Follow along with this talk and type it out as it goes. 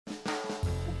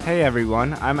Hey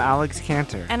everyone, I'm Alex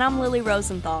Cantor. And I'm Lily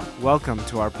Rosenthal. Welcome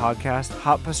to our podcast,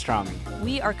 Hot Pastrami.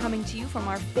 We are coming to you from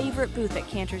our favorite booth at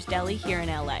Cantor's Deli here in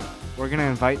LA. We're going to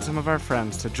invite some of our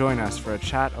friends to join us for a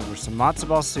chat over some matzo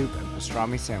ball soup and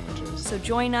pastrami sandwiches. So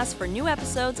join us for new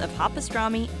episodes of Hot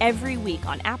Pastrami every week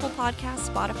on Apple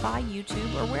Podcasts, Spotify,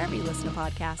 YouTube, or wherever you listen to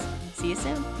podcasts. See you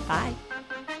soon. Bye.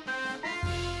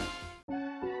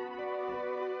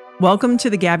 Welcome to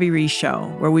the Gabby Reese Show,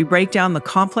 where we break down the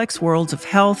complex worlds of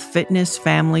health, fitness,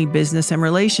 family, business, and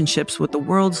relationships with the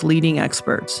world's leading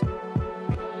experts.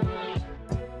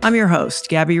 I'm your host,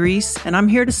 Gabby Reese, and I'm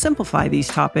here to simplify these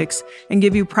topics and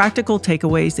give you practical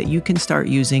takeaways that you can start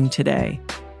using today.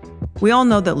 We all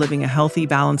know that living a healthy,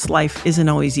 balanced life isn't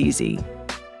always easy.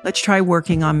 Let's try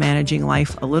working on managing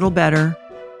life a little better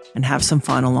and have some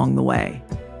fun along the way.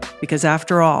 Because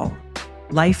after all,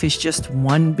 life is just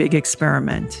one big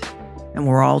experiment, and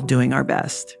we're all doing our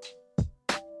best.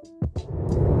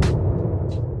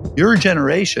 Your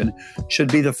generation should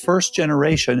be the first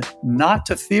generation not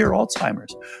to fear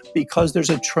Alzheimer's, because there's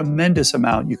a tremendous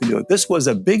amount you can do. This was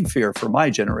a big fear for my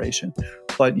generation,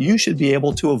 but you should be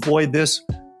able to avoid this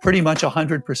pretty much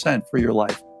 100% for your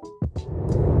life.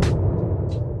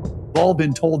 We've all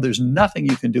been told there's nothing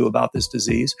you can do about this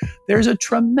disease. There's a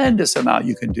tremendous amount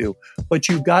you can do, but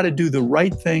you've got to do the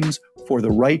right things for the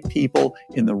right people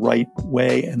in the right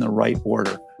way and the right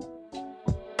order.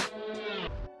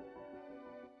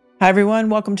 Hi, everyone.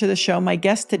 Welcome to the show. My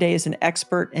guest today is an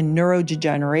expert in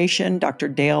neurodegeneration, Dr.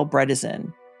 Dale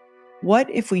Bredesen. What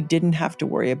if we didn't have to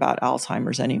worry about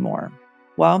Alzheimer's anymore?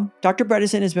 Well, Dr.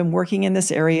 Bredesen has been working in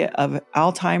this area of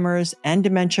Alzheimer's and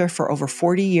dementia for over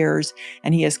 40 years,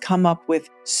 and he has come up with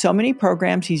so many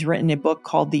programs. He's written a book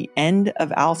called The End of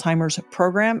Alzheimer's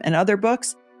Program and other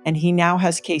books, and he now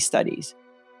has case studies.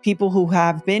 People who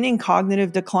have been in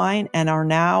cognitive decline and are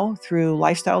now, through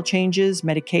lifestyle changes,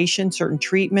 medication, certain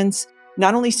treatments,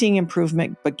 not only seeing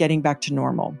improvement, but getting back to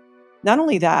normal. Not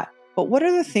only that, but what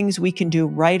are the things we can do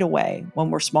right away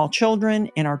when we're small children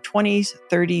in our 20s,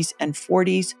 30s, and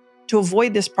 40s to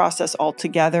avoid this process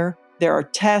altogether? There are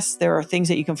tests, there are things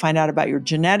that you can find out about your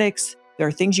genetics, there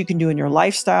are things you can do in your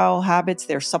lifestyle habits,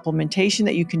 there's supplementation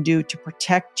that you can do to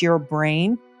protect your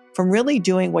brain from really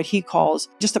doing what he calls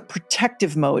just a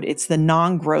protective mode. It's the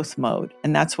non-growth mode,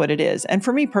 and that's what it is. And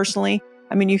for me personally,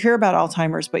 I mean, you hear about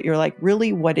Alzheimer's, but you're like,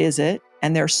 really, what is it?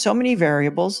 And there's so many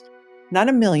variables. Not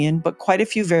a million, but quite a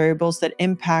few variables that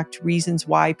impact reasons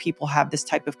why people have this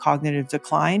type of cognitive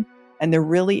decline. And there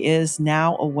really is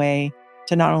now a way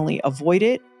to not only avoid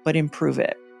it, but improve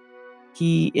it.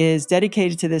 He is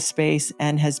dedicated to this space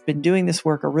and has been doing this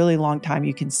work a really long time.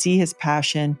 You can see his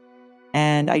passion.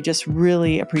 And I just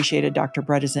really appreciated Dr.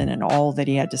 Bredesen and all that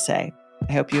he had to say.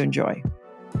 I hope you enjoy.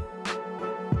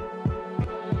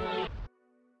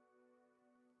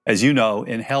 As you know,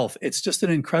 in health, it's just an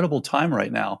incredible time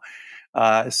right now.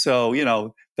 So,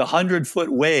 the 100-foot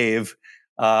wave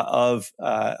of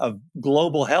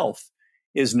global health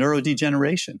is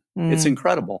neurodegeneration. It's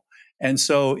incredible. And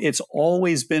so it's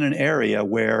always been an area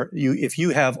where if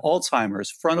you have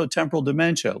Alzheimer's, frontotemporal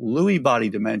dementia, Lewy body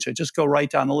dementia, just go right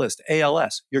down the list,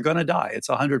 ALS, you're going to die. It's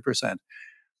 100%.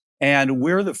 And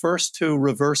we're the first to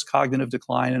reverse cognitive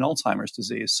decline in Alzheimer's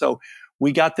disease. So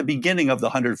we got the beginning of the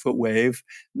 100-foot wave.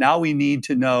 Now we need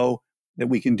to know that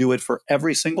we can do it for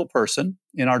every single person.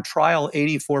 In our trial,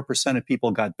 84% of people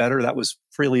got better. That was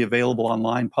freely available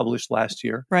online, published last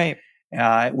year. Right.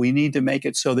 We need to make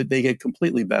it so that they get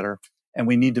completely better. And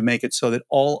we need to make it so that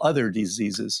all other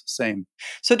diseases, same.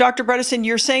 So Dr. Bredesen,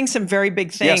 you're saying some very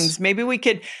big things. Yes. Maybe we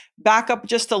could back up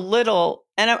just a little.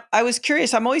 And I was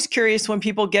curious, I'm always curious when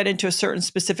people get into a certain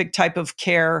specific type of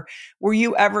care. Were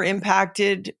you ever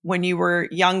impacted when you were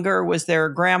younger? Was there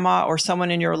a grandma or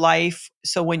someone in your life?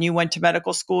 So when you went to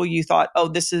medical school, you thought, oh,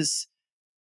 this is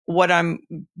what I'm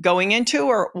going into?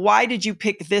 Or why did you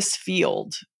pick this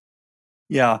field?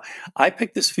 Yeah, I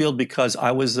picked this field because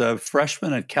I was a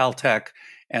freshman at Caltech,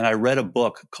 and I read a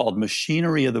book called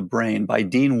Machinery of the Brain by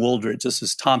Dean Wooldridge. This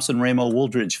is Thomson Ramo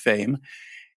Wooldridge fame.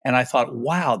 And I thought,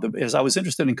 wow, as I was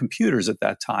interested in computers at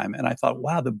that time, and I thought,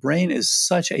 wow, the brain is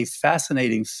such a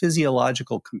fascinating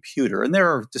physiological computer. And there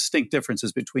are distinct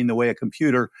differences between the way a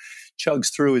computer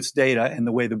chugs through its data and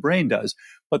the way the brain does.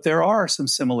 But there are some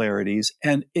similarities,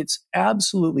 and it's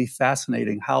absolutely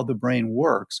fascinating how the brain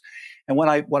works. And what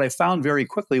I found very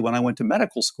quickly when I went to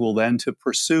medical school then to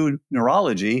pursue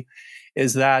neurology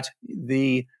is that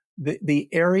the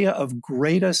area of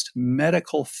greatest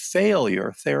medical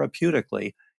failure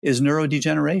therapeutically is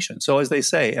neurodegeneration. So as they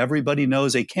say, everybody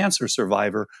knows a cancer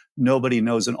survivor, nobody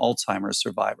knows an Alzheimer's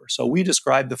survivor. So we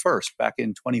described the first back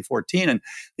in 2014, and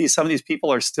some of these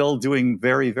people are still doing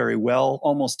very, very well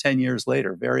almost 10 years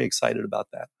later. Very excited about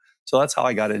that. So that's how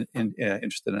I got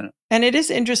interested in it. And it is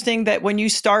interesting that when you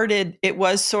started, it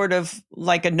was sort of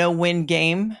like a no-win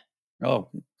game. Oh,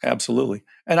 absolutely.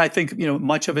 And I think,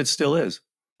 much of it still is.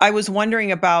 I was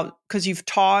wondering about, because you've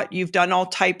taught, you've done all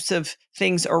types of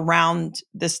things around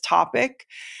this topic,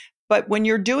 but when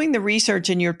you're doing the research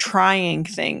and you're trying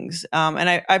things,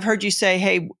 and I've heard you say,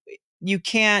 hey, you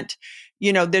can't,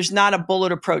 there's not a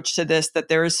bullet approach to this, that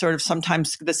there is sort of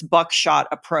sometimes this buckshot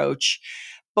approach.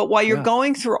 But while you're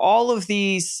going through all of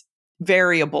these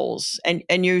variables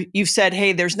and you've said,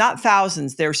 hey, there's not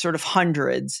thousands, there's sort of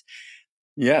hundreds.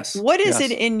 Yes. What is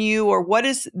it in you, or what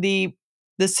is the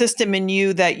system in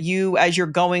you that you, as you're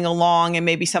going along and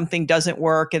maybe something doesn't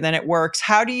work and then it works,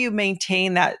 how do you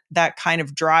maintain that kind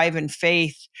of drive and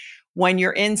faith when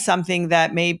you're in something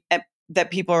that that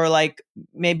people are like,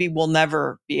 maybe we'll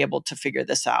never be able to figure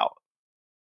this out?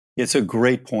 It's a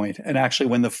great point. And actually,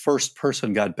 when the first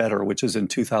person got better, which is in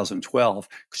 2012,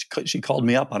 she called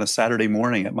me up on a Saturday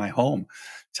morning at my home,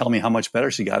 tell me how much better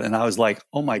she got. And I was like,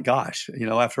 oh my gosh,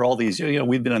 after all these,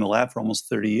 we've been in the lab for almost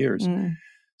 30 years.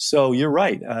 So you're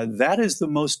right. That is the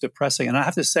most depressing. And I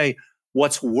have to say,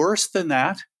 what's worse than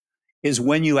that is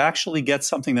when you actually get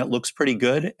something that looks pretty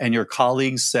good and your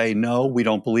colleagues say, no, we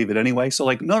don't believe it anyway. So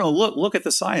like, no, look at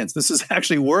the science. This is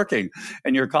actually working.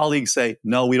 And your colleagues say,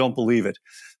 no, we don't believe it.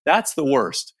 That's the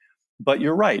worst. But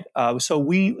you're right. So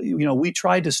we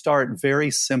tried to start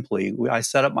very simply. I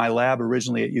set up my lab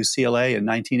originally at UCLA in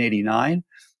 1989.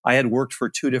 I had worked for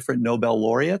 2 different Nobel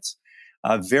laureates.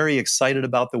 Very excited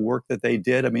about the work that they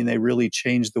did. I mean, they really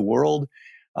changed the world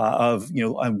of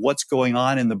what's going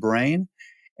on in the brain.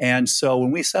 And so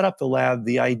when we set up the lab,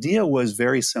 the idea was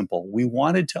very simple. We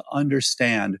wanted to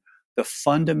understand the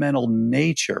fundamental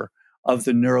nature of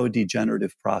the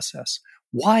neurodegenerative process.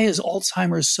 Why is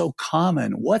Alzheimer's so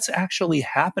common? What's actually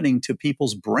happening to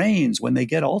people's brains when they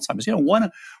get Alzheimer's?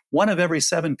 One of every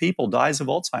 7 people dies of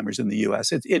Alzheimer's in the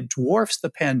U.S. It dwarfs the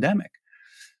pandemic.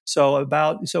 So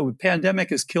the pandemic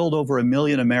has killed over 1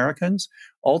 million Americans.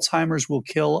 Alzheimer's will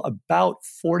kill about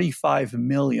 45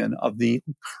 million of the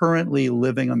currently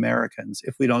living Americans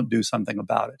if we don't do something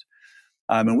about it.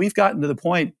 And we've gotten to the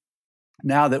point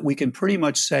now that we can pretty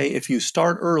much say if you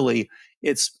start early,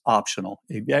 it's optional.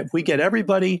 If we get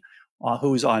everybody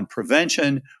who's on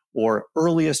prevention or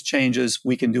earliest changes,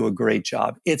 we can do a great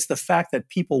job. It's the fact that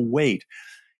people wait.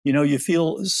 You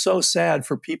feel so sad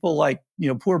for people like,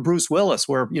 poor Bruce Willis,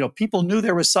 where, people knew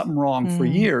there was something wrong for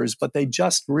years, but they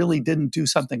just really didn't do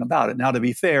something about it. Now, to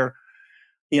be fair,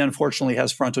 he unfortunately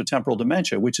has frontotemporal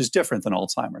dementia, which is different than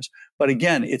Alzheimer's. But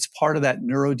again, it's part of that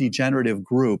neurodegenerative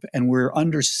group, and we're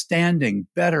understanding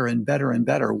better and better and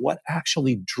better what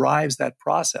actually drives that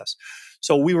process.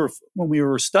 So when we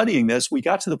were studying this, we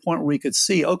got to the point where we could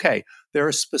see, okay, there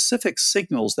are specific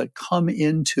signals that come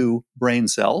into brain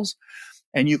cells,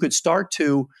 and you could start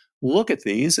to look at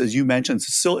these, as you mentioned.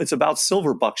 It's about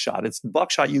silver buckshot. It's the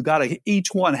buckshot. Each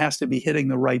one has to be hitting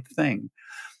the right thing.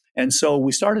 And so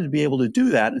we started to be able to do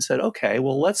that and said, okay,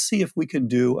 well, let's see if we can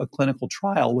do a clinical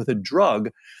trial with a drug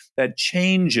that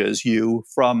changes you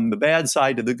from the bad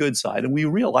side to the good side. And we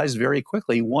realized very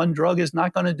quickly one drug is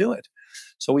not going to do it.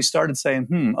 So we started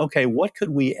saying, okay, what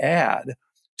could we add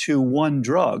to one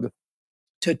drug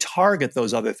to target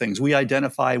those other things? We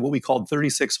identified what we called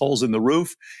 36 holes in the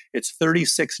roof. It's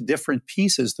 36 different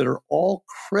pieces that are all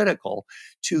critical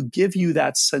to give you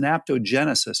that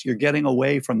synaptogenesis. You're getting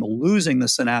away from losing the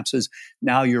synapses.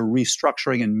 Now you're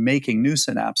restructuring and making new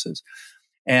synapses.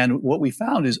 And what we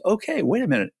found is, okay, wait a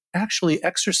minute. Actually,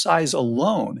 exercise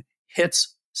alone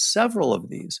hits several of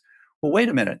these. Well, wait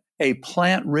a minute. A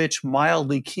plant-rich,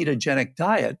 mildly ketogenic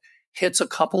diet hits a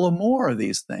couple of more of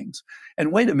these things.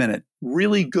 And wait a minute,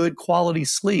 really good quality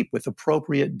sleep with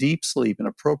appropriate deep sleep and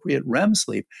appropriate REM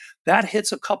sleep, that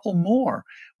hits a couple more.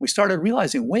 We started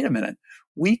realizing, wait a minute,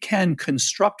 we can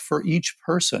construct for each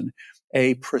person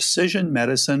a precision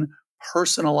medicine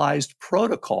personalized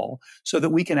protocol so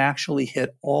that we can actually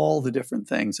hit all the different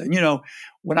things. And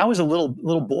when I was a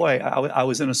little boy, I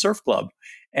was in a surf club,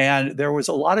 and there was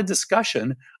a lot of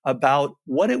discussion about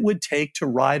what it would take to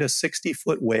ride a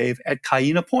 60-foot wave at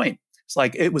Kaina Point. It's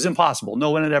like, it was impossible.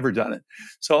 No one had ever done it.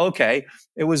 So, okay,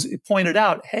 it was pointed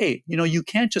out, hey, you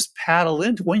can't just paddle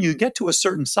into, when you get to a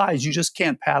certain size, you just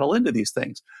can't paddle into these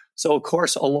things. So, of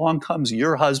course, along comes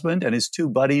your husband and his 2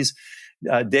 buddies,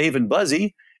 Dave and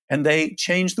Buzzy, and they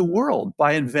changed the world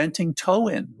by inventing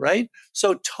toe-in, right?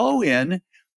 So toe-in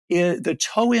The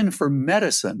toe in for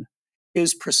medicine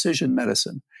is precision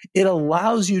medicine. It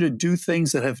allows you to do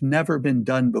things that have never been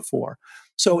done before.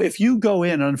 So if you go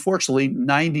in, unfortunately,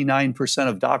 99%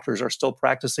 of doctors are still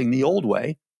practicing the old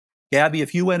way. Gabby,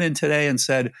 if you went in today and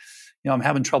said, I'm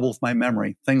having trouble with my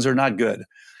memory, things are not good,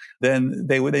 then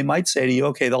they might say to you,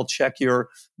 okay, they'll check your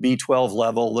B12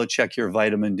 level, they'll check your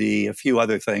vitamin D, a few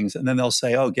other things. And then they'll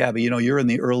say, oh, Gabby, you're in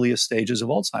the earliest stages of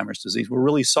Alzheimer's disease. We're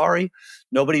really sorry.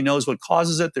 Nobody knows what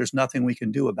causes it. There's nothing we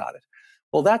can do about it.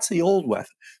 Well, that's the old method.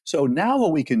 So now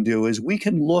what we can do is we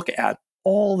can look at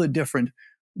all the different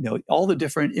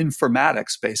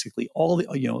informatics, basically, all the,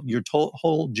 your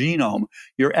whole genome,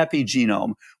 your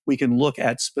epigenome. We can look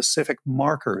at specific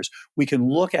markers. We can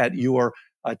look at your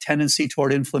tendency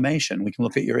toward inflammation. We can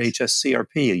look at your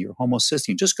HSCRP, your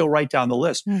homocysteine. Just go right down the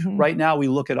list. Mm-hmm. Right now, we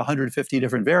look at 150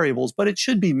 different variables, but it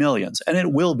should be millions, and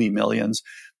it will be millions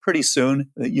pretty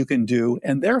soon that you can do.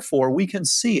 And therefore, we can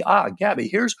see, Gabby,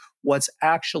 here's what's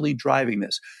actually driving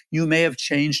this. You may have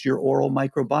changed your oral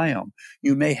microbiome.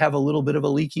 You may have a little bit of a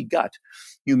leaky gut.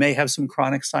 You may have some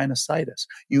chronic sinusitis.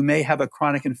 You may have a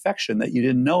chronic infection that you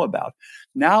didn't know about.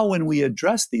 Now, when we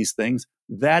address these things,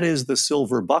 that is the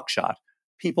silver buckshot.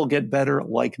 People get better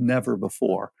like never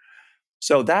before.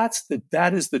 So that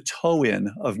is the toe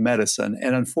in of medicine.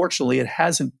 And unfortunately, it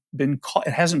hasn't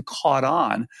caught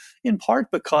on, in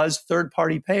part because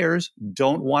third-party payers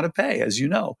don't want to pay, as you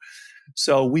know.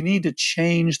 So we need to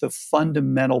change the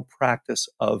fundamental practice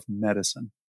of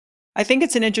medicine. I think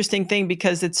it's an interesting thing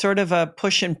because it's sort of a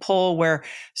push and pull where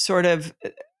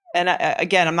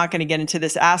again, I'm not going to get into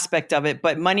this aspect of it,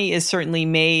 but money is certainly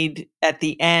made at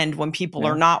the end when people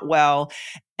are not well.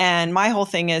 And my whole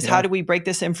thing is, how do we break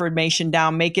this information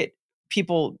down, make it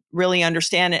people really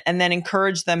understand it, and then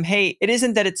encourage them, hey, it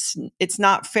isn't that it's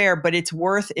not fair, but it's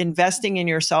worth investing in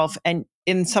yourself and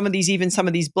in some of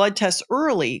these blood tests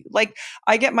early. Like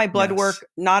I get my blood work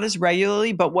not as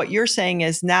regularly, but what you're saying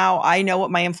is now I know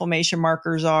what my inflammation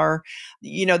markers are.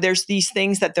 There's these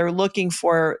things that they're looking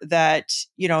for that,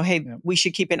 hey, we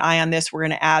should keep an eye on this. We're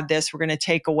going to add this. We're going to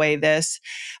take away this.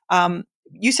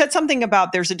 You said something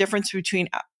about there's a difference between,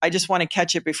 I just want to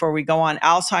catch it before we go on,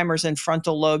 Alzheimer's and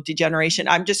frontal lobe degeneration.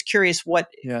 I'm just curious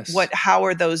how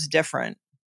are those different?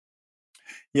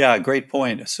 Yeah, great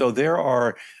point. So there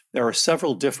are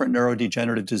several different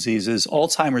neurodegenerative diseases.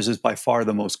 Alzheimer's is by far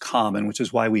the most common, which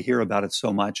is why we hear about it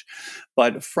so much.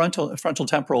 But frontal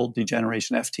temporal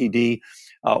degeneration, FTD,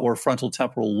 or frontal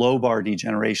temporal lobar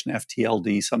degeneration,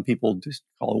 FTLD, some people just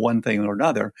call it one thing or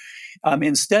another.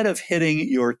 Instead of hitting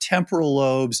your temporal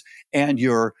lobes and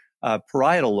your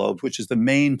parietal lobes, which is the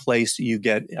main place you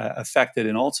get affected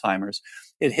in Alzheimer's,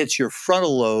 it hits your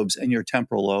frontal lobes and your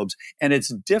temporal lobes. And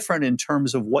it's different in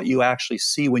terms of what you actually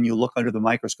see when you look under the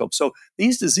microscope. So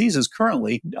these diseases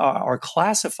currently are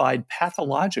classified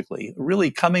pathologically, really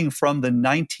coming from the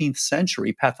 19th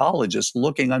century pathologists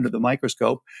looking under the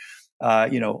microscope.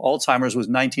 Alzheimer's was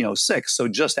 1906, so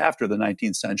just after the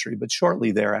 19th century, but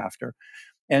shortly thereafter.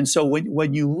 And so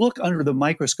when you look under the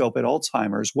microscope at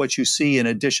Alzheimer's, what you see in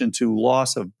addition to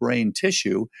loss of brain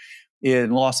tissue,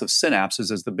 in loss of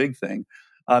synapses is the big thing.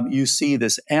 You see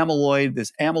this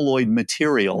amyloid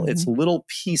material. Mm-hmm. It's a little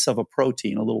piece of a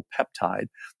protein, a little peptide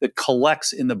that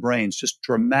collects in the brains, just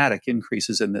dramatic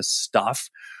increases in this stuff,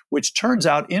 which turns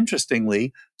out,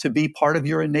 interestingly, to be part of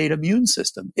your innate immune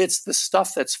system. It's the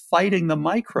stuff that's fighting the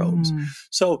microbes. Mm.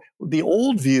 So the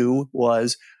old view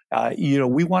was,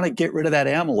 we want to get rid of that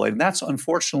amyloid. And that's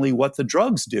unfortunately what the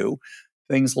drugs do.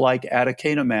 Things like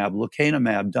aducanumab,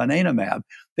 lecanemab, donanemab,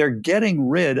 they're getting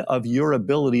rid of your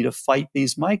ability to fight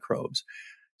these microbes.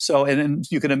 So, and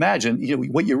you can imagine,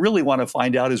 what you really want to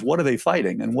find out is what are they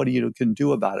fighting and what you can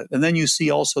do about it. And then you see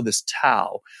also this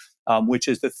tau, which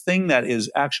is the thing that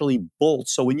is actually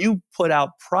bolts. So when you put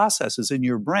out processes in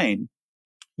your brain,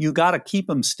 you got to keep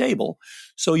them stable.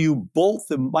 So you bolt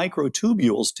the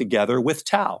microtubules together with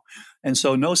tau. And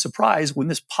so no surprise, when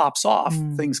this pops off,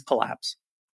 things collapse.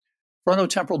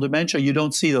 Frontotemporal dementia, you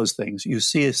don't see those things. You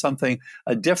see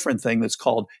a different thing that's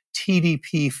called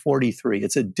TDP-43.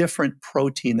 It's a different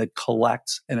protein that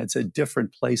collects, and it's a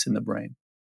different place in the brain.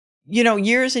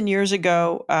 Years and years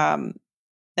ago,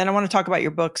 and I want to talk about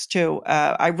your books too,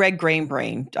 I read Grain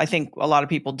Brain. I think a lot of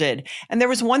people did. And there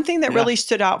was one thing that really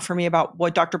stood out for me about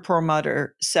what Dr.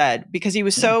 Perlmutter said, because he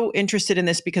was so interested in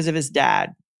this because of his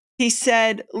dad. He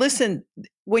said, listen,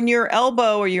 when your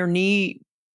elbow or your knee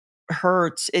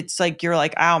hurts, it's like you're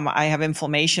like, ow, I have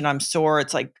inflammation, I'm sore,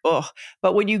 it's like, ugh.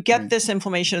 But when you get this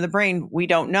inflammation of the brain, we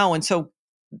don't know. And so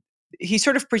he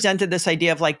sort of presented this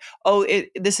idea of like,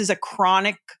 this is a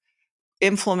chronic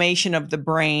inflammation of the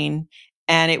brain,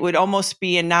 And it would almost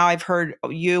be, and now I've heard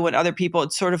you and other people,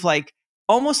 it's sort of like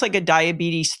almost like a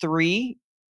diabetes 3,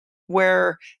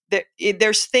 where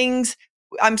there's things,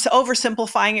 I'm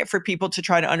oversimplifying it for people to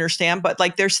try to understand, but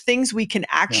like there's things we can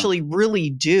actually really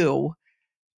do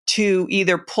to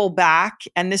either pull back.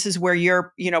 And this is where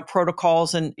your,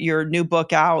 protocols and your new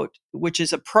book out, which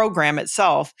is a program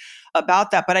itself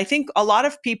about that. But I think a lot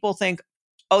of people think,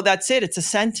 oh, that's it. It's a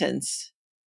sentence.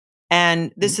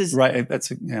 And this is right.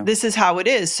 This is how it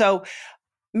is. So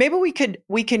maybe we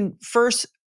can first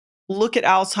look at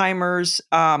Alzheimer's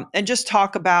and just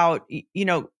talk about,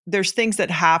 there's things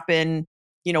that happen.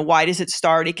 Why does it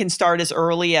start? It can start as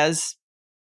early as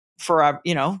for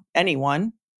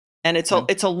anyone, and it's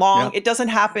a long. It doesn't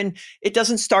happen. It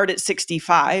doesn't start at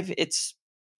 65. It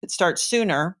starts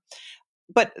sooner.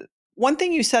 But one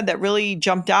thing you said that really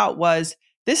jumped out was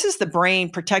this is the brain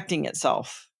protecting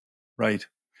itself. Right.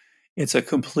 It's a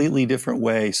completely different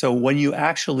way. So when you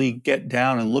actually get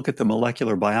down and look at the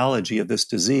molecular biology of this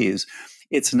disease,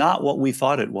 it's not what we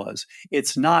thought it was.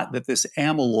 It's not that this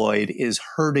amyloid is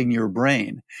hurting your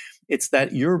brain. It's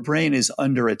that your brain is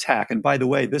under attack. And by the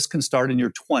way, this can start in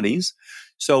your 20s.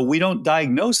 So we don't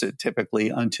diagnose it typically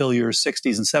until your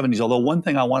 60s and 70s. Although one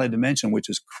thing I wanted to mention, which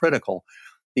is critical,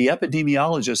 the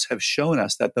epidemiologists have shown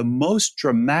us that the most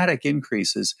dramatic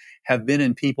increases have been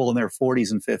in people in their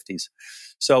 40s and 50s.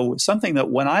 So something that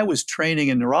when I was training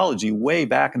in neurology way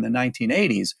back in the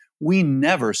 1980s, we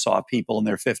never saw people in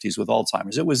their 50s with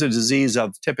Alzheimer's. It was a disease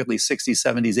of typically 60s,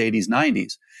 70s, 80s,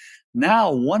 90s.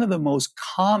 Now, one of the most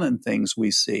common things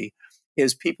we see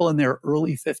is people in their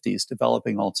early 50s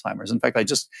developing Alzheimer's. In fact,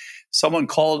 someone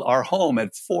called our home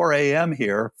at 4 a.m.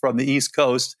 here from the East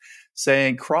Coast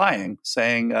crying,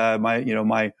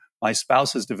 my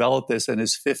spouse has developed this and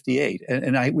is 58.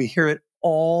 And we hear it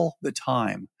all the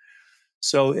time.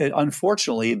 So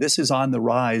unfortunately, this is on the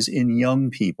rise in young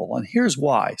people. And here's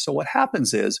why. So what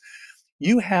happens is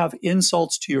you have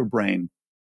insults to your brain,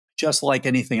 just like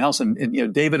anything else.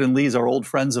 And David and Lee's are old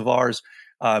friends of ours.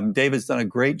 David's done a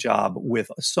great job with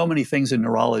so many things in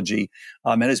neurology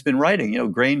and has been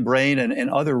writing, Grain Brain and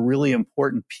other really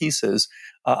important pieces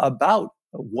about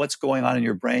what's going on in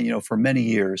your brain, for many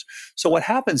years. So what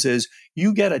happens is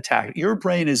you get attacked. Your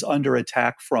brain is under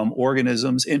attack from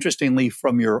organisms, interestingly,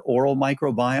 from your oral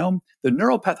microbiome. The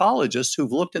neuropathologists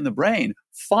who've looked in the brain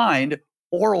find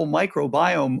oral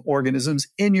microbiome organisms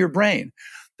in your brain.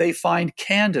 They find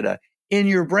Candida in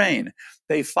your brain.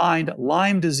 They find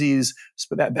Lyme disease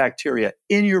bacteria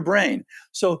in your brain.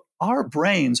 So our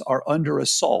brains are under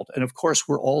assault. And of course,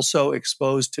 we're also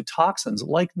exposed to toxins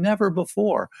like never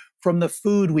before from the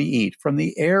food we eat, from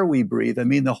the air we breathe. I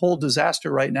mean, the whole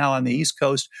disaster right now on the East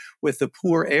Coast with the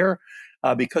poor air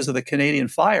because of the Canadian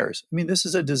fires. I mean, this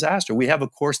is a disaster. We have,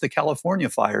 of course, the California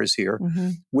fires here,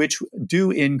 which do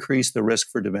increase the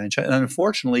risk for dementia. And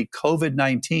unfortunately,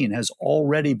 COVID-19 has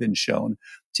already been shown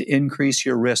to increase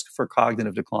your risk for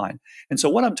cognitive decline. And so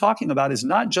what I'm talking about is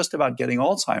not just about getting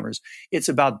Alzheimer's. It's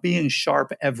about being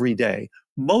sharp every day.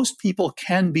 Most people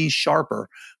can be sharper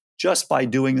just by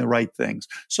doing the right things.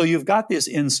 So you've got these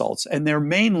insults, and they're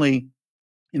mainly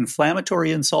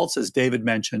inflammatory insults, as David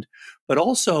mentioned, but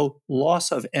also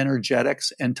loss of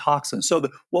energetics and toxins. So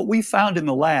what we found in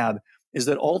the lab is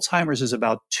that Alzheimer's is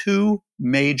about two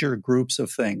major groups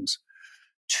of things.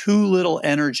 Too little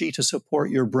energy to support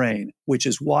your brain, which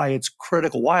is why it's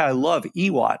critical, why I love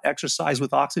EWOT, exercise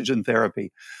with oxygen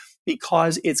therapy,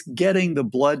 because it's getting the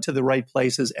blood to the right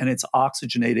places and it's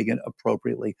oxygenating it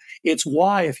appropriately. It's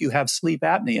why if you have sleep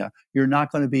apnea, you're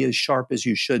not going to be as sharp as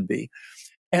you should be.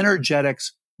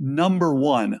 Energetics, number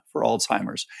one for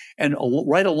Alzheimer's. And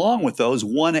right along with those,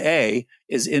 1A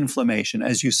is inflammation,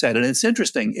 as you said. And it's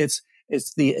interesting. It's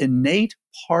the innate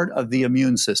part of the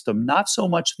immune system, not so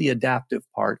much the adaptive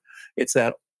part. It's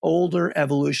that older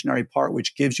evolutionary part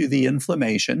which gives you the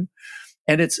inflammation.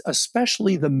 And it's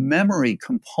especially the memory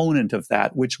component of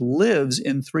that, which lives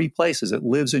in three places. It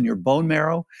lives in your bone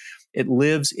marrow. It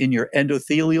lives in your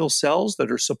endothelial cells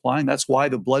that are supplying. That's why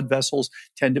the blood vessels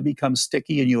tend to become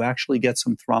sticky and you actually get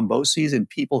some thromboses in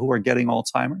people who are getting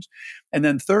Alzheimer's. And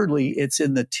then thirdly, it's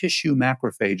in the tissue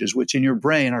macrophages, which in your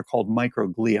brain are called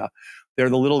microglia. They're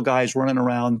the little guys running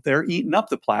around. They're eating up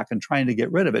the plaque and trying to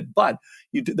get rid of it. But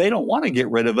they don't want to get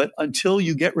rid of it until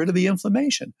you get rid of the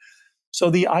inflammation. So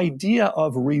the idea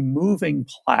of removing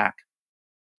plaque,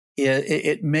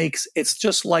 it's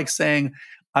just like saying,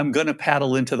 I'm going to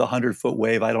paddle into the 100-foot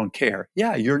wave. I don't care.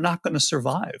 Yeah, you're not going to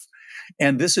survive.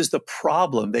 And this is the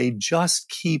problem. They just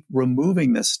keep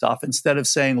removing this stuff instead of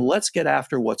saying, let's get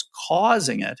after what's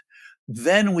causing it.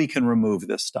 then we can remove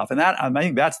this stuff. And that, I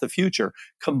think that's the future,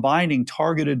 combining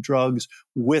targeted drugs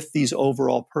with these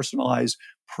overall personalized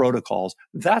protocols.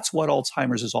 That's what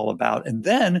Alzheimer's is all about. And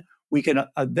then we can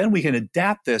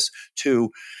adapt this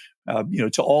to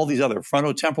to all these other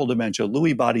frontotemporal dementia,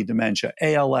 Lewy body dementia,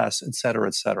 ALS, et cetera,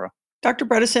 et cetera. Dr.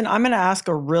 Bredesen, I'm going to ask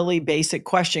a really basic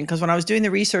question because when I was doing the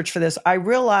research for this, I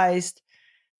realized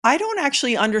I don't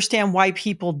actually understand why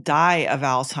people die of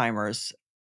Alzheimer's.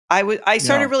 I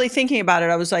started really thinking about it.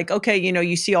 I was like, okay,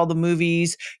 you see all the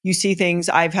movies, you see things.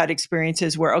 I've had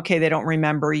experiences where, okay, they don't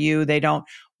remember you. They don't.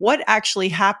 What actually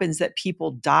happens that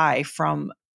people die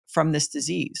from this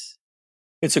disease?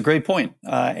 It's a great point.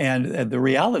 And the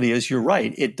reality is, you're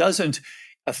right. It doesn't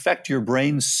affect your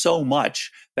brain so much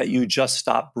that you just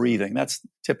stop breathing. That's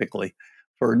typically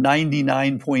for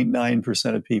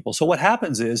 99.9% of people. So what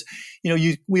happens is,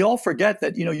 we all forget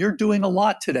that, you're doing a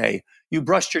lot today. You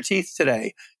brushed your teeth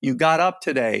today. You got up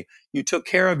today. You took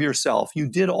care of yourself. You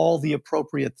did all the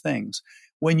appropriate things.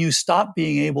 When you stop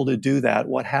being able to do that,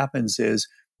 what happens is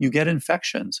you get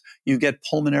infections. You get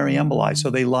pulmonary emboli. So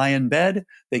they lie in bed,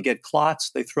 they get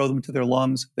clots, they throw them to their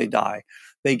lungs, they die.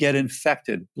 They get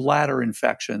infected, bladder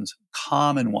infections,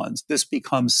 common ones. This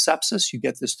becomes sepsis. You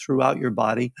get this throughout your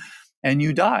body and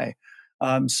you die.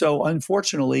 So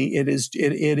unfortunately, it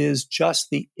is just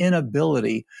the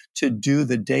inability to do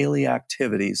the daily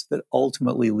activities that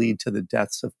ultimately lead to the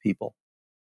deaths of people.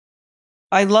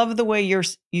 I love the way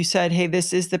you said, hey,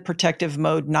 this is the protective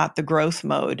mode, not the growth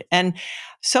mode. And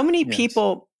so many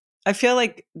people, I feel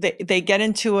like they get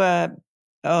into a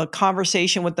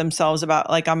conversation with themselves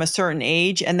about like, I'm a certain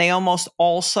age, and they almost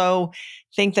also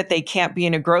think that they can't be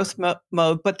in a growth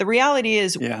mode. But the reality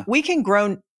is we can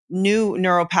grow new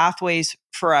neural pathways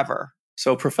forever.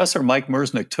 So Professor Mike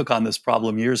Mersnick took on this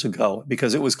problem years ago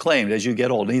because it was claimed as you get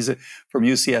old. And he's from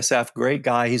UCSF, great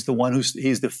guy. He's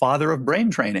the father of brain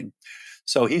training.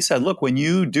 So he said, look, when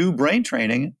you do brain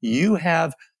training, you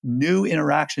have new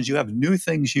interactions, you have new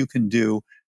things you can do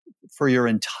for your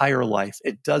entire life.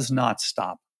 It does not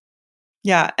stop.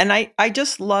 Yeah. And I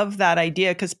just love that idea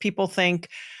because people think,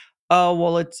 oh,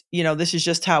 well, it's, this is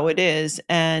just how it is.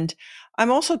 And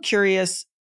I'm also curious,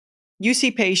 you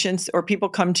see patients or people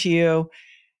come to you,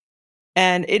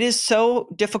 and it is so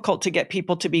difficult to get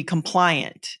people to be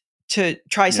compliant, to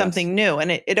try something new.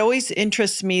 And it always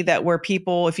interests me that where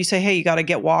people, if you say, hey, you got to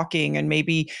get walking and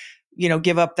maybe,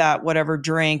 give up that whatever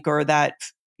drink or that,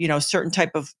 certain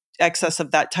type of excess of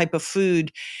that type of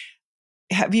food.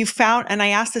 Have you found, and I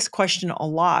ask this question a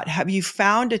lot, have you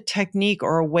found a technique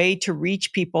or a way to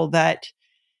reach people that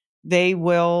they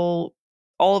will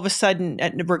all of a sudden,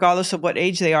 regardless of what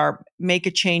age they are, make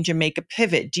a change and make a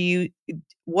pivot?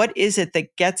 What is it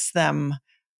that gets them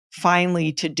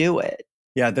finally to do it?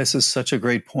 Yeah, this is such a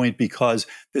great point because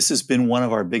this has been one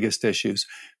of our biggest issues.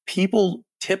 People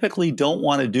typically don't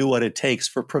want to do what it takes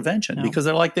for prevention because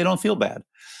they don't feel bad.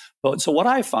 But so what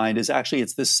I find is actually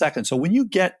it's this second. So when you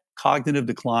get cognitive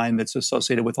decline that's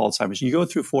associated with Alzheimer's, you go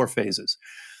through 4 phases.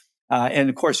 And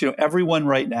of course, everyone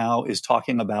right now is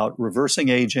talking about reversing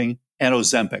aging and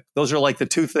Ozempic. Those are like the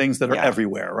 2 things that are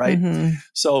everywhere, right? Mm-hmm.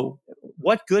 So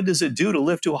what good does it do to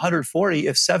live to 140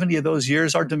 if 70 of those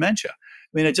years are dementia?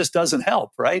 I mean, it just doesn't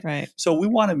help, right? So we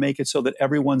want to make it so that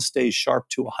everyone stays sharp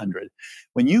to 100.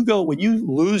 When you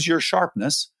lose your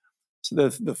sharpness, so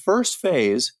the first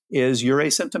phase is you're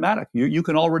asymptomatic. You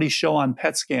can already show on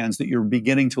PET scans that you're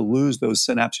beginning to lose those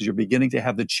synapses. You're beginning to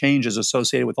have the changes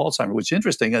associated with Alzheimer's, which is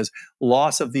interesting as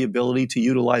loss of the ability to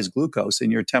utilize glucose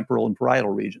in your temporal and parietal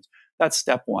regions. That's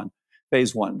step 1,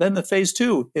 phase 1. Then the phase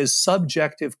 2 is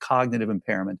subjective cognitive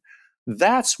impairment.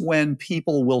 That's when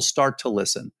people will start to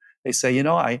listen. They say,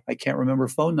 I can't remember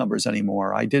phone numbers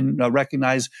anymore. I didn't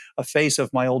recognize a face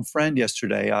of my old friend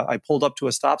yesterday. I pulled up to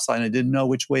a stop sign. I didn't know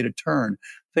which way to turn.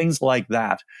 Things like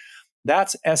that.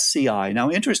 That's SCI.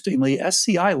 Now, interestingly,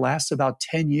 SCI lasts about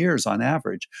 10 years on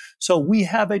average. So we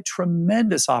have a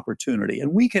tremendous opportunity,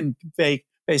 and we can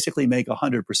basically make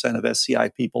 100% of SCI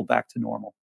people back to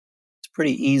normal. It's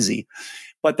pretty easy.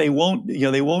 But they won't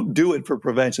do it for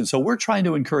prevention. So we're trying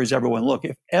to encourage everyone, look,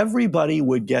 if everybody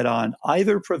would get on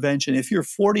either prevention, if you're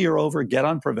 40 or over, get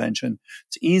on prevention.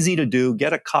 It's easy to do.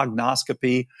 Get a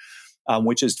cognoscopy,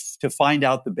 which is to find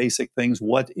out the basic things.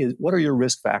 What are your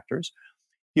risk factors?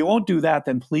 If you won't do that,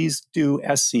 then please do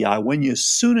SCI as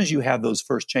soon as you have those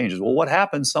first changes. Well, what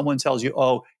happens? Someone tells you,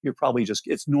 oh, you're probably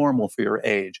it's normal for your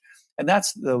age. And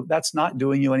that's not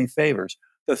doing you any favors.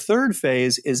 The third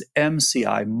phase is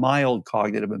MCI, mild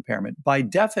cognitive impairment. By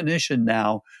definition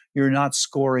now, you're not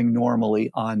scoring normally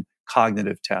on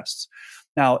cognitive tests.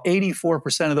 Now,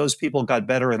 84% of those people got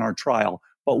better in our trial,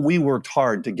 but we worked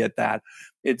hard to get that.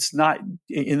 It's not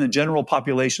in the general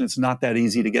population. It's not that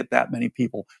easy to get that many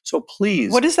people. So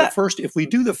please, What is that? if we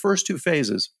do the first two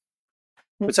phases,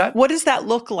 what's that? What does that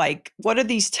look like? What do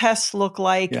these tests look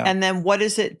like? Yeah. And then what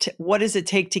does it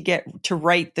take to get to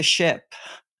right the ship?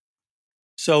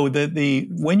 So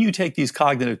when you take these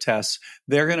cognitive tests,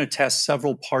 they're going to test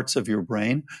several parts of your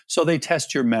brain. So they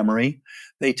test your memory,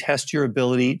 they test your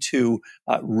ability to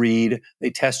read,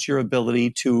 they test your ability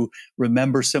to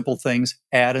remember simple things,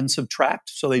 add and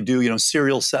subtract. So they do,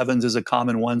 serial sevens is a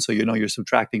common one. So you're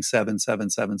subtracting 7,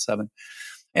 7, 7, 7.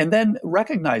 And then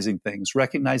recognizing things,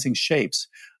 recognizing shapes.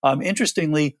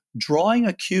 Interestingly, drawing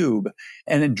a cube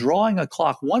and in drawing a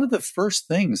clock, one of the first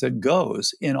things that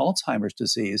goes in Alzheimer's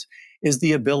disease is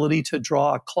the ability to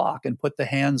draw a clock and put the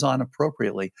hands on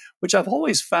appropriately, which I've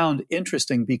always found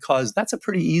interesting because that's a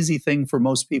pretty easy thing for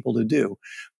most people to do.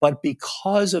 But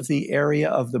because of the area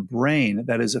of the brain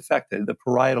that is affected, the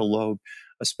parietal lobe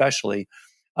especially,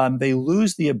 they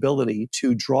lose the ability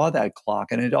to draw that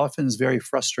clock, and it often is very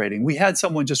frustrating. We had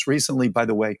someone just recently, by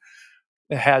the way,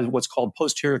 that had what's called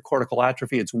posterior cortical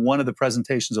atrophy. It's one of the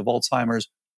presentations of Alzheimer's.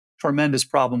 Tremendous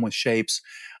problem with shapes,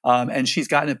 and she's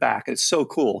gotten it back. It's so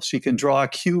cool. She can draw a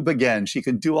cube again. She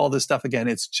can do all this stuff again.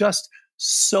 It's just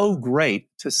so great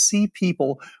to see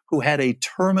people who had a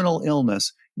terminal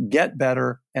illness get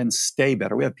better and stay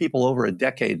better. We have people over a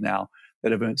decade now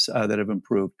that have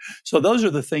improved. So those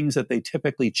are the things that they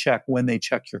typically check when they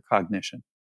check your cognition.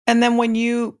 And then when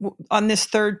you, on this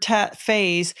third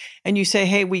phase, and you say,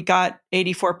 hey, we got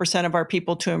 84% of our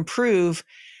people to improve,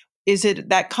 is it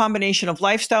that combination of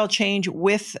lifestyle change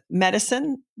with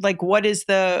medicine? Like what does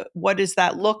that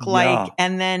look like? Yeah.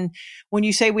 And then when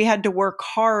you say we had to work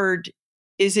hard,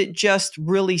 is it just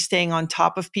really staying on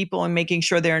top of people and making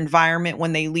sure their environment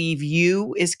when they leave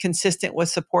you is consistent with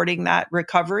supporting that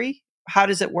recovery? How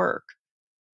does it work?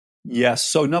 Yes.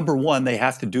 So number one, they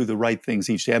have to do the right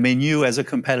things each day. I mean, you as a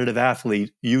competitive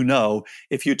athlete,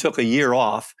 if you took a year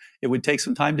off, it would take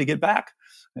some time to get back.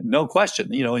 No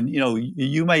question.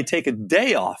 You may take a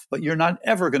day off, but you're not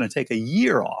ever going to take a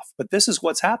year off. But this is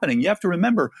what's happening. You have to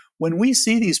remember, when we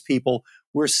see these people,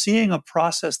 we're seeing a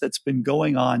process that's been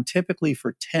going on typically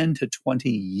for 10 to 20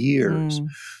 years.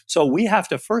 So we have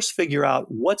to first figure out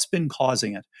what's been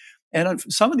causing it. And on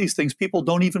some of these things, people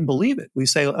don't even believe it. We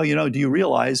say, do you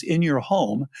realize in your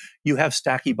home you have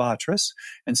Stachybotrys?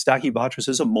 And Stachybotrys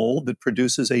is a mold that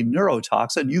produces a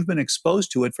neurotoxin. You've been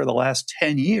exposed to it for the last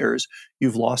 10 years.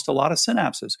 You've lost a lot of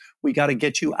synapses. We got to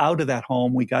get you out of that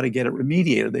home. We got to get it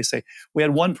remediated. They say, we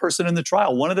had one person in the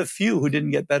trial, one of the few who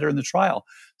didn't get better in the trial,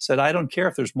 said, I don't care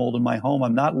if there's mold in my home.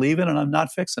 I'm not leaving and I'm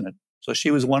not fixing it. So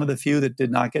she was one of the few that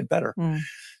did not get better.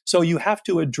 So you have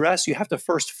to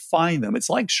first find them. It's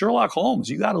like Sherlock Holmes.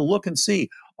 You got to look and see,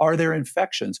 are there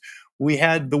infections? We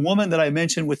had the woman that I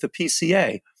mentioned with the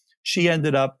PCA. She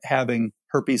ended up having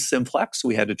herpes simplex.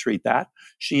 We had to treat that.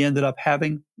 She ended up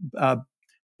having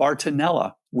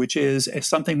Bartonella, which is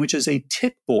something which is a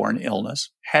tick-borne illness,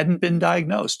 hadn't been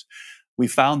diagnosed. We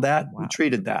found that, We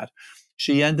treated that.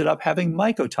 She ended up having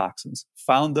mycotoxins,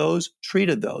 found those,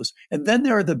 treated those. And then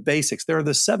there are the basics. There are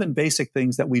the 7 basic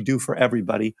things that we do for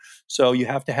everybody. So you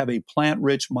have to have a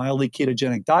plant-rich, mildly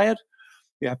ketogenic diet.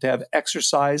 You have to have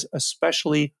exercise,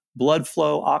 especially blood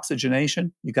flow,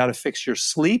 oxygenation. You got to fix your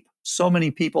sleep. So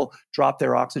many people drop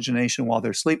their oxygenation while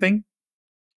they're sleeping.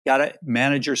 You got to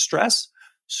manage your stress.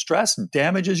 Stress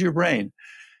damages your brain.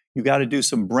 You got to do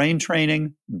some brain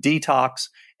training, detox,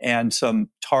 and some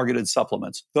targeted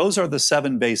supplements. Those are the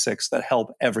 7 basics that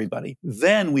help everybody.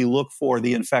 Then we look for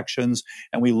the infections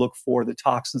and we look for the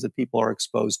toxins that people are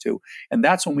exposed to. And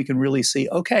that's when we can really see,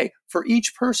 okay, for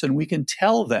each person, we can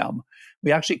tell them.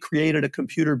 We actually created a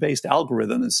computer-based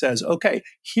algorithm that says, okay,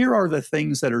 here are the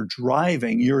things that are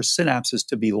driving your synapses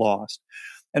to be lost.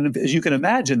 And as you can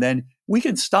imagine, then we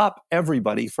can stop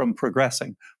everybody from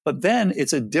progressing. But then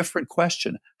it's a different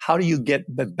question. How do you get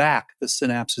back the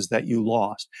synapses that you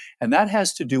lost? And that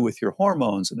has to do with your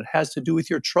hormones, and it has to do with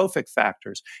your trophic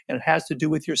factors, and it has to do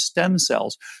with your stem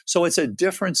cells. So it's a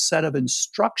different set of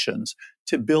instructions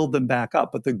to build them back up.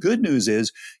 But the good news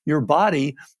is your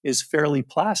body is fairly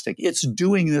plastic. It's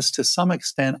doing this to some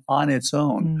extent on its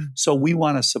own. So we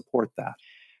want to support that.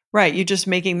 Right. You're just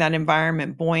making that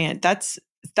environment buoyant. That's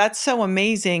so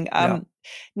amazing.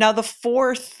 Now the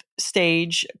 4th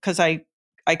stage, because I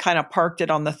kind of parked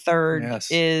it on the 3rd,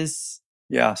 is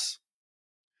Yes.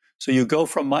 So you go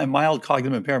from mild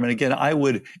cognitive impairment. Again, I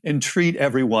would entreat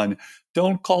everyone,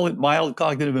 don't call it mild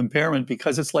cognitive impairment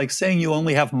because it's like saying you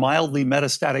only have mildly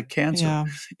metastatic cancer. Yeah.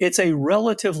 It's a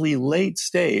relatively late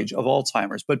stage of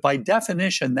Alzheimer's, but by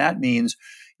definition, that means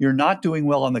you're not doing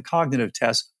well on the cognitive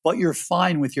test, but you're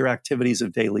fine with your activities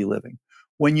of daily living.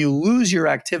 When you lose your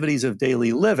activities of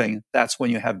daily living, that's when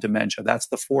you have dementia. That's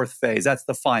the fourth phase. That's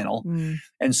the final.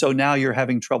 And so now you're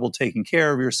having trouble taking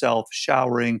care of yourself,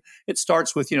 showering. It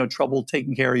starts with, trouble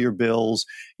taking care of your bills.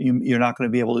 You're not going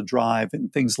to be able to drive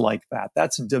and things like that.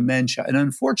 That's dementia. And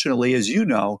unfortunately, as you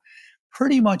know,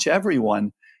 pretty much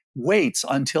everyone waits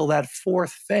until that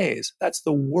fourth phase. That's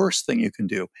the worst thing you can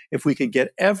do. If we could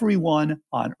get everyone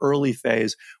on early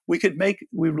phase, we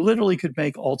literally could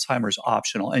make Alzheimer's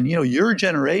optional. And your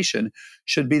generation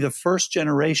should be the first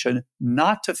generation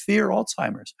not to fear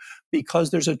Alzheimer's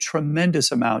because there's a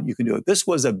tremendous amount you can do. This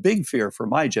was a big fear for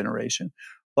my generation,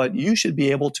 but you should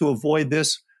be able to avoid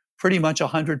this pretty much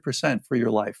 100% for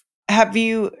your life. Have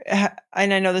you,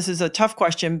 and I know this is a tough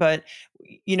question, but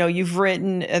you've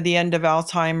written at the end of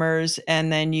Alzheimer's,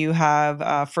 and then you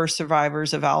have first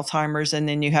survivors of Alzheimer's, and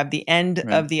then you have the end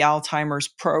of the Alzheimer's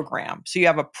program. So you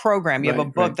have a program, you have a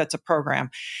book that's a program.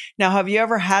 Now, have you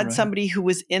ever had somebody who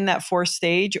was in that fourth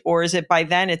stage, or is it by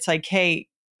then it's like, hey,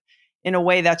 in a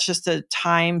way that's just a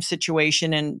time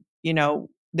situation and,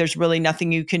 there's really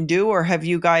nothing you can do? Or have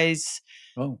you guys...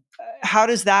 Oh. How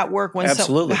does that work?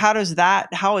 Absolutely. How has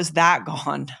that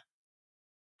gone?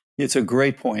 It's a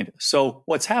great point. So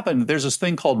what's happened, there's this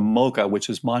thing called MoCA, which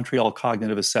is Montreal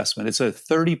Cognitive Assessment. It's a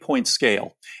 30-point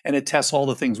scale, and it tests all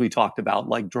the things we talked about,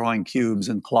 like drawing cubes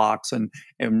and clocks and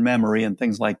memory and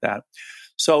things like that.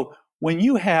 So when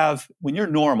you're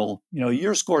normal,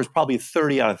 your score is probably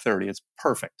 30 out of 30. It's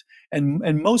perfect.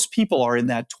 And most people are in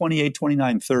that 28,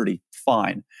 29, 30,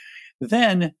 fine.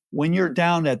 Then when you're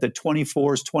down at the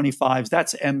 24s, 25s,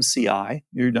 that's MCI.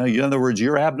 In other words,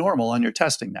 you're abnormal on your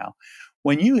testing now.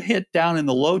 When you hit down in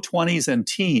the low 20s and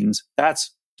teens,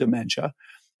 that's dementia.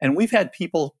 And we've had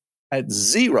people at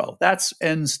 0, that's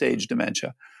end stage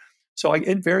dementia. So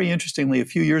very interestingly, a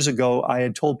few years ago, I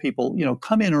had told people,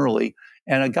 come in early.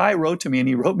 And a guy wrote to me and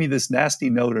he wrote me this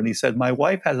nasty note and he said, my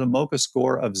wife has a MoCA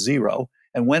score of 0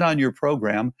 and went on your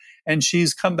program and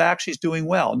she's come back, she's doing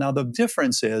well. Now, the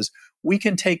difference is we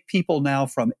can take people now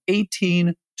from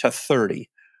 18 to 30.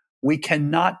 We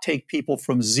cannot take people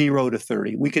from 0 to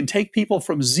 30. We can take people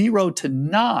from 0 to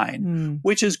 9,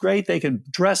 which is great. They can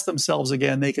dress themselves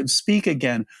again. They can speak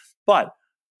again. But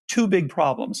 2 big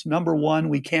problems. Number one,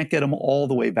 we can't get them all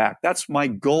the way back. That's my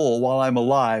goal while I'm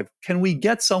alive. Can we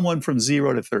get someone from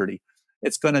 0 to 30?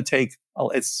 It's going to take,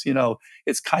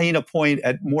 it's Kaina Point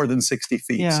at more than 60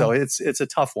 feet. Yeah. So it's a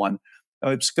tough one.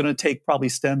 It's going to take probably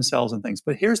stem cells and things.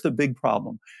 But here's the big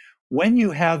problem. When you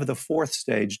have the fourth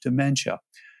stage, dementia,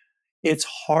 it's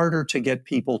harder to get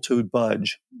people to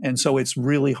budge. And so it's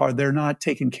really hard. They're not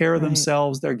taking care of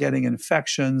themselves. They're getting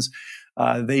infections.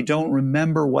 They don't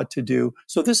remember what to do.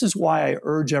 So this is why I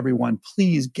urge everyone,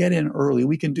 please get in early.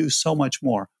 We can do so much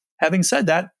more. Having said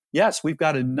that, yes, we've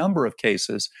got a number of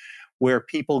cases where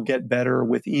people get better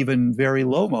with even very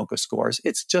low MoCA scores.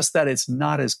 It's just that it's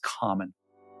not as common.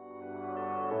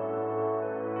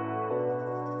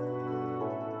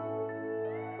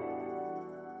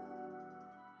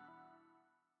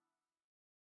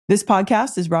 This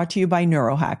podcast is brought to you by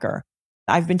Neurohacker.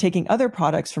 I've been taking other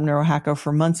products from Neurohacker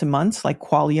for months and months, like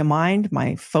Qualia Mind.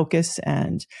 My focus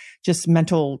and just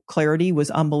mental clarity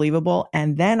was unbelievable.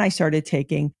 And then I started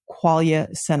taking Qualia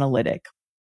Senolytic.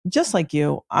 Just like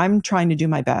you, I'm trying to do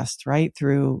my best, right?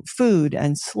 Through food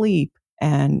and sleep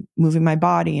and moving my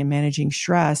body and managing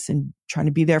stress and trying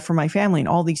to be there for my family and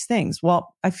all these things.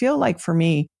 Well, I feel like for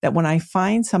me that when I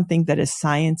find something that is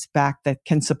science-backed that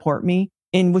can support me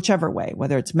in whichever way,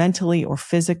 whether it's mentally or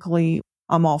physically,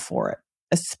 I'm all for it,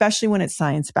 especially when it's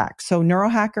science-backed. So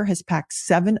Neurohacker has packed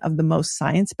 7 of the most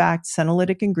science-backed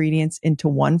senolytic ingredients into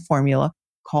one formula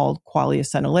called Qualia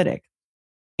Senolytic.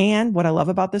 And what I love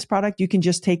about this product, you can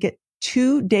just take it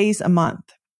 2 days a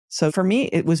month. So for me,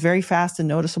 it was very fast and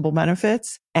noticeable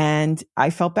benefits, and I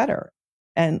felt better.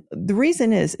 And the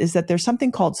reason is that there's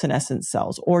something called senescent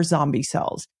cells or zombie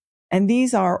cells. And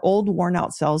these are old, worn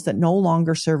out cells that no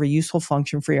longer serve a useful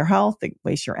function for your health. They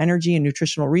waste your energy and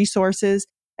nutritional resources,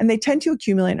 and they tend to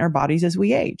accumulate in our bodies as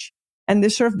we age. And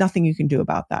there's sort of nothing you can do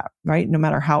about that, right? No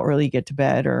matter how early you get to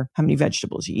bed or how many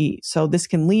vegetables you eat. So this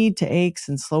can lead to aches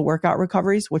and slow workout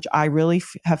recoveries, which I really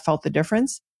have felt the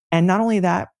difference. And not only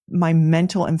that, my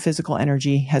mental and physical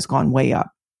energy has gone way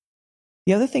up.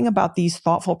 The other thing about these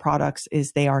thoughtful products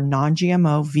is they are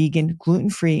non-GMO, vegan,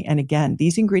 gluten-free. And again,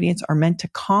 these ingredients are meant to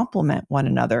complement one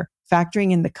another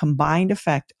factoring in the combined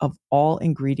effect of all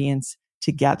ingredients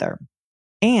together.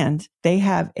 And they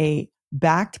have a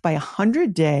backed by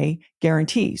 100-day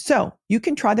guarantee. So you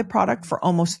can try the product for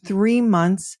almost 3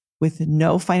 months with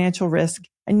no financial risk,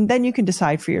 and then you can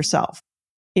decide for yourself.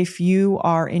 If you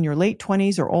are in your late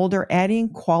 20s or older, adding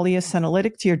Qualia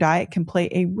senolytic to your diet can play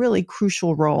a really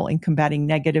crucial role in combating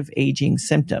negative aging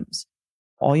symptoms.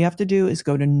 All you have to do is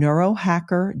go to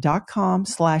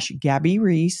neurohacker.com/Gabby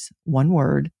Reese, one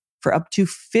word, for up to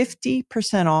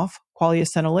 50% off Qualia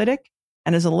senolytic.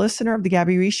 And as a listener of the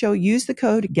Gabby Reese Show, use the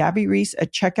code Gabby Reese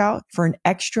at checkout for an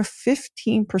extra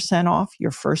 15% off your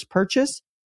first purchase.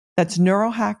 That's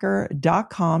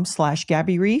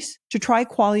neurohacker.com/Gabby Reese to try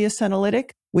Qualia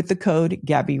senolytic with the code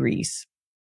Gabby Reese.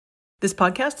 This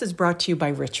podcast is brought to you by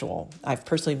Ritual. I've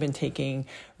personally been taking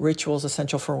Ritual's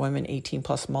Essential for Women 18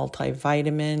 Plus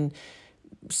multivitamin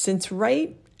since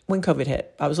right when COVID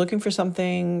hit. I was looking for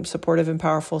something supportive and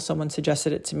powerful. Someone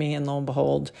suggested it to me, and lo and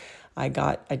behold, I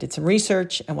did some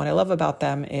research. And what I love about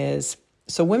them is,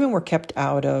 so women were kept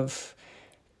out of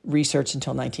research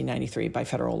until 1993 by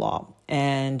federal law.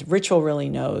 And Ritual really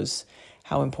knows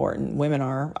how important women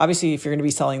are. Obviously, if you're going to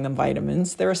be selling them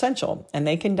vitamins, they're essential. And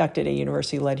they conducted a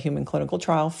university-led human clinical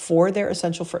trial for their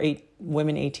Essential for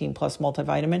Women 18 Plus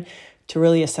multivitamin to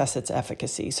really assess its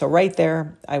efficacy. So right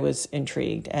there, I was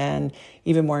intrigued, and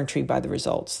even more intrigued by the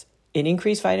results. It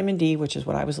increased vitamin D, which is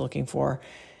what I was looking for,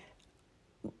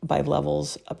 by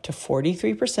levels up to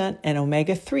 43%, and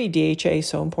omega-3 DHA,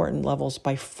 so important, levels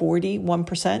by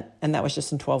 41%, and that was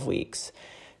just in 12 weeks.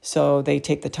 So they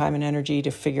take the time and energy to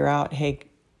figure out, hey,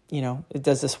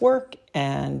 does this work?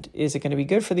 And is it going to be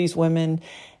good for these women?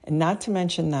 And not to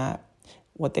mention that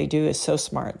what they do is so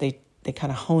smart. They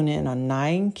kind of hone in on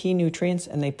 9 key nutrients,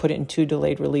 and they put it in 2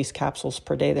 delayed release capsules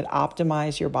per day that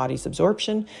optimize your body's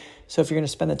absorption. So if you're going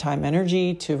to spend the time and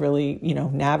energy to really,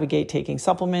 navigate taking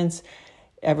supplements,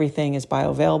 everything is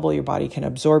bioavailable. Your body can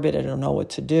absorb it. It'll know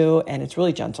what to do. And it's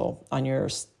really gentle on your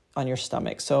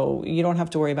stomach. So you don't have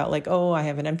to worry about I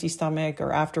have an empty stomach,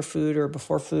 or after food or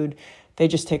before food. They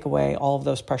just take away all of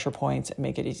those pressure points and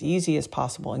make it as easy as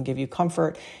possible and give you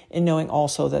comfort in knowing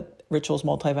also that Ritual's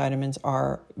multivitamins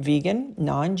are vegan,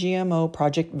 non-GMO,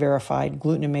 project verified,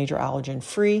 gluten and major allergen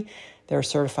free. They're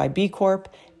certified B Corp,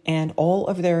 and all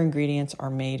of their ingredients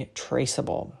are made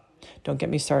traceable. Don't get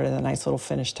me started on the nice little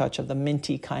finish touch of the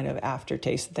minty kind of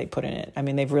aftertaste that they put in it. I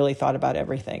mean, they've really thought about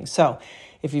everything. So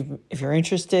if you're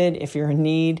interested, if you're in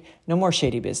need, no more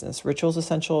shady business. Ritual's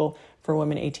Essential for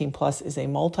Women 18 Plus is a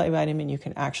multivitamin you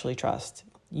can actually trust.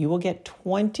 You will get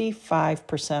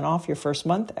 25% off your first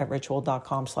month at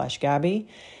ritual.com/Gabby.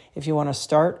 If you want to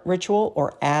start Ritual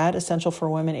or add Essential for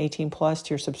Women 18 Plus to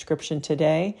your subscription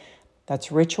today,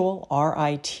 that's Ritual,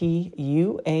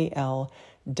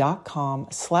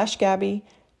 RITUAL.com/Gabby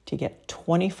to get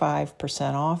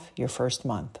 25% off your first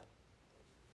month.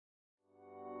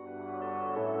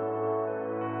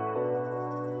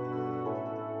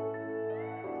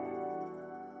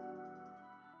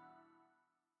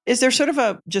 Is there sort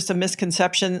of just a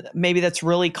misconception maybe that's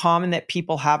really common that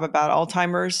people have about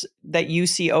Alzheimer's that you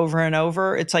see over and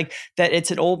over? It's like that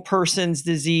it's an old person's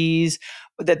disease,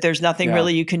 that there's nothing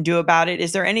really you can do about it.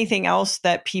 Is there anything else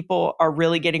that people are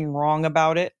really getting wrong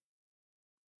about it?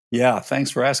 Yeah,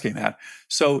 thanks for asking that.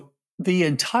 So the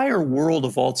entire world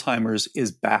of Alzheimer's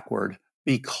is backward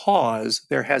because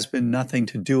there has been nothing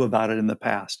to do about it in the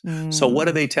past. So what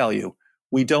do they tell you?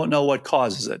 We don't know what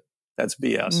causes it. That's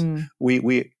BS.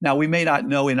 We may not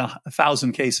know in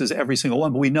 1,000 cases every single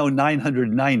one, but we know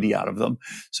 990 out of them.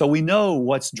 So we know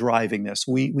what's driving this.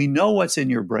 We know what's in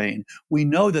your brain. We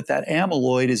know that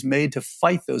amyloid is made to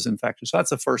fight those infections. So that's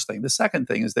the first thing. The second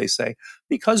thing is they say,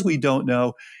 because we don't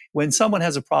know, when someone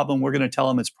has a problem, we're going to tell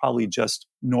them it's probably just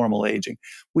normal aging.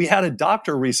 We had a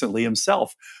doctor recently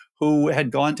himself who had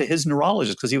gone to his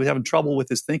neurologist because he was having trouble with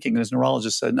his thinking. And his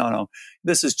neurologist said, no,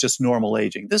 this is just normal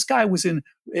aging. This guy was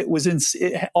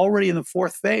already in the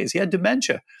 4th phase. He had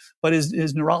dementia, but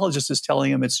his neurologist is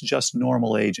telling him it's just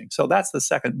normal aging. So that's the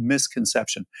second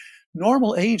misconception.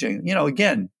 Normal aging,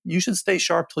 again, you should stay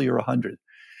sharp till you're 100.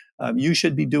 You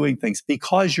should be doing things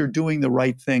because you're doing the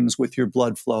right things with your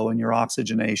blood flow and your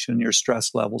oxygenation and your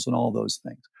stress levels and all those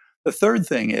things. The third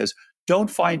thing is,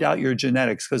 don't find out your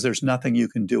genetics because there's nothing you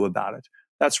can do about it.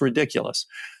 That's ridiculous.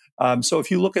 So if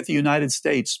you look at the United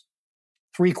States,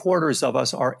 3/4 of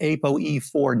us are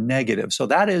ApoE4 negative. So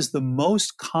that is the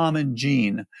most common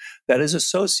gene that is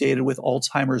associated with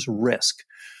Alzheimer's risk.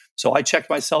 So I checked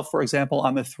myself, for example,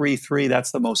 I'm a 3-3.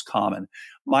 That's the most common.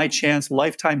 My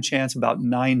lifetime chance, about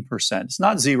 9%. It's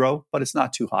not zero, but it's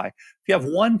not too high. If you have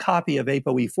one copy of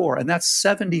ApoE4, and that's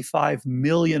 75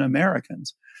 million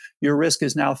Americans, your risk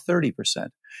is now 30%.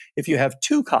 If you have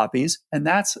two copies, and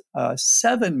that's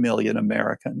 7 million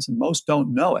Americans, and most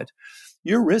don't know it,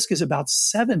 your risk is about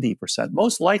 70%.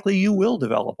 Most likely you will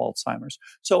develop Alzheimer's.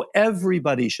 So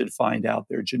everybody should find out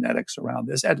their genetics around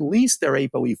this, at least their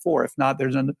ApoE4. If not,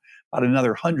 there's about another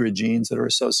 100 genes that are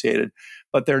associated,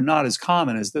 but they're not as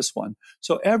common as this one.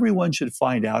 So everyone should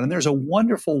find out. And there's a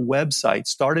wonderful website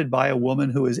started by a woman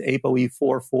who is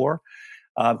ApoE44,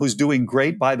 who's doing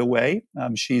great, by the way.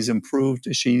 She's improved.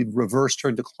 She reversed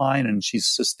her decline, and she's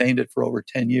sustained it for over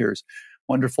 10 years.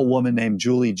 Wonderful woman named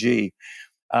Julie G.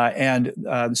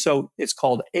 So it's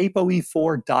called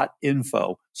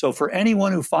apoe4.info. So for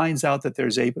anyone who finds out that they're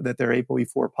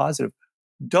ApoE4 positive,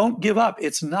 don't give up.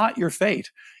 It's not your fate.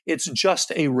 It's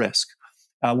just a risk.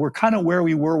 We're kind of where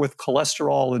we were with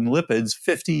cholesterol and lipids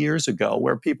 50 years ago,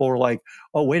 where people were like,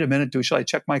 oh, wait a minute, should I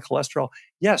check my cholesterol?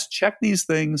 Yes, check these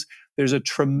things. There's a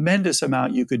tremendous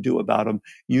amount you could do about them.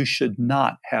 You should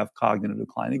not have cognitive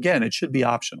decline. Again, it should be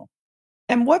optional.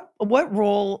 And what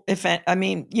role,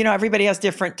 everybody has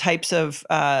different types of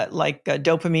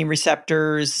dopamine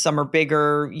receptors. Some are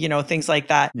bigger, things like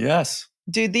that. Yes.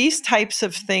 Do these types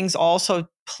of things also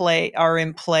are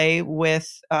in play with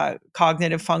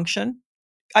cognitive function?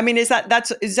 I mean, is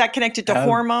that connected to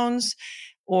hormones,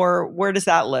 or where does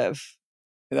that live?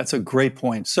 That's a great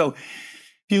point. So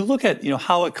if you look at,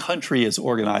 how a country is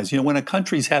organized, when a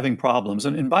country's having problems,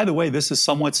 and by the way, this is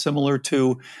somewhat similar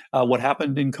to what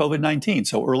happened in COVID-19.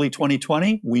 So early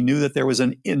 2020, we knew that there was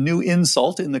a new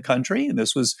insult in the country, and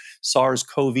this was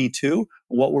SARS-CoV-2.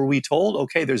 What were we told?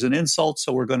 Okay, there's an insult,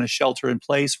 so we're going to shelter in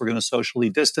place. We're going to socially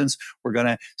distance. We're going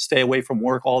to stay away from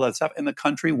work, all that stuff. And the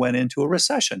country went into a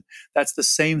recession. That's the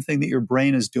same thing that your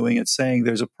brain is doing. It's saying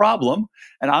there's a problem,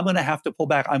 and I'm going to have to pull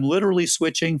back. I'm literally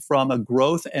switching from a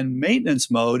growth and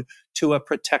maintenance mode to a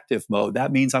protective mode.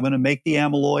 That means I'm going to make the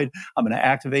amyloid. I'm going to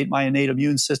activate my innate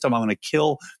immune system. I'm going to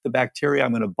kill the bacteria.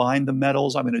 I'm going to bind the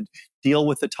metals. I'm going to deal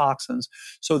with the toxins.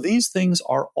 So these things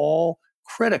are all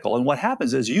critical. And what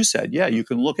happens, as you said, you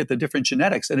can look at the different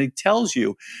genetics, and it tells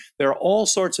you there are all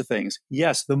sorts of things.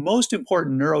 Yes, the most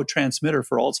important neurotransmitter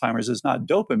for Alzheimer's is not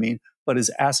dopamine, but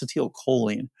is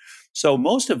acetylcholine. So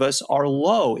most of us are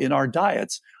low in our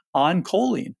diets on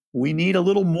choline. We need a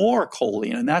little more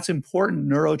choline, and that's important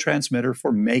neurotransmitter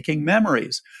for making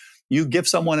memories. You give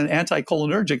someone an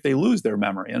anticholinergic, they lose their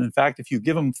memory. And in fact, if you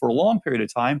give them for a long period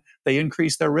of time, they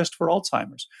increase their risk for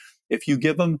Alzheimer's. If you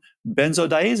give them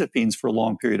benzodiazepines for a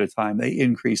long period of time, they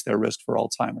increase their risk for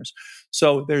Alzheimer's.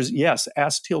 So there's,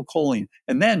 acetylcholine.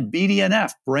 And then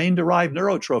BDNF, brain-derived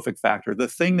neurotrophic factor, the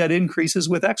thing that increases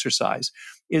with exercise,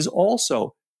 is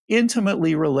also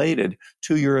intimately related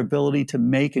to your ability to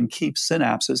make and keep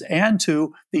synapses and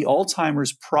to the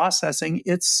Alzheimer's processing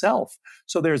itself.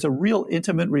 So there's a real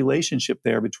intimate relationship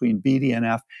there between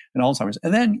BDNF and Alzheimer's.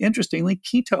 And then, interestingly,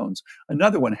 ketones.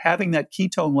 Another one, having that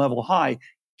ketone level high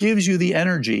gives you the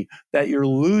energy that you're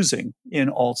losing in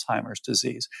Alzheimer's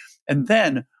disease. And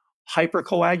then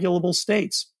hypercoagulable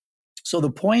states. So the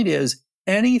point is,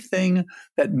 anything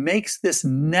that makes this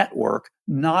network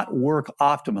not work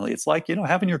optimally. It's like,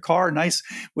 having your car nice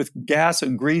with gas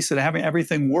and grease and having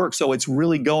everything work so it's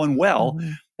really going well.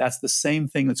 Mm-hmm. That's the same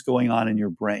thing that's going on in your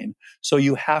brain. So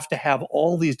you have to have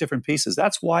all these different pieces.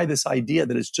 That's why this idea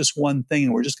that it's just one thing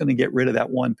and we're just going to get rid of that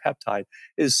one peptide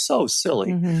is so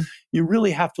silly. Mm-hmm. You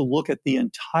really have to look at the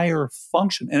entire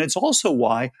function. And it's also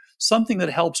why something that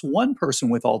helps one person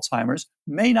with Alzheimer's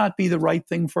may not be the right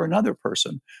thing for another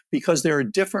person, because there are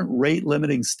different rate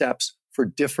limiting steps for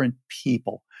different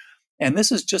people. And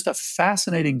this is just a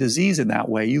fascinating disease in that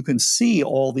way. You can see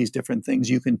all these different things.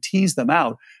 You can tease them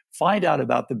out, find out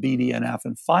about the BDNF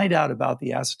and find out about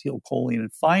the acetylcholine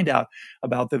and find out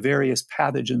about the various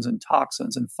pathogens and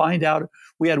toxins and find out.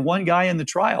 We had one guy in the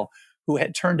trial who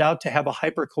had turned out to have a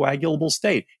hypercoagulable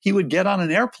state. He would get on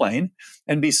an airplane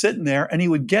and be sitting there, and he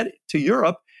would get to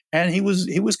Europe and he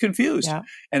was confused. Yeah.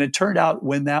 And it turned out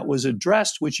when that was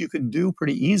addressed, which you can do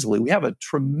pretty easily, we have a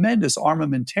tremendous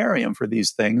armamentarium for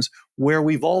these things where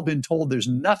we've all been told there's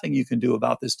nothing you can do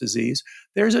about this disease.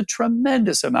 There's a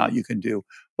tremendous amount you can do,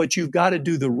 but you've got to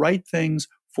do the right things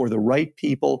for the right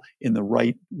people in the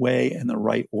right way and the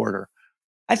right order.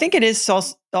 I think it is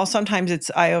sometimes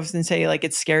I often say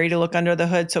it's scary to look under the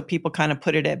hood. So people kind of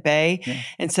put it at bay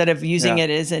instead of using it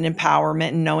as an empowerment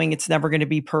and knowing it's never going to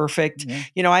be perfect.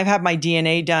 Yeah. I've had my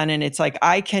DNA done and it's like,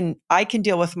 I can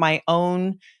deal with my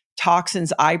own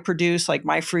toxins I produce, like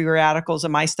my free radicals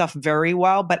and my stuff, very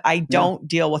well, but I don't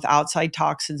deal with outside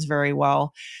toxins very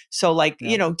well. So like,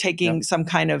 taking some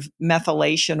kind of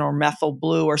methylation or methyl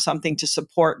blue or something to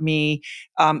support me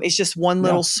is just one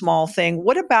little small thing.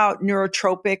 What about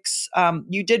neurotropics?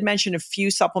 You did mention a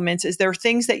few supplements. Is there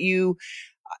things that you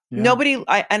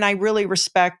I really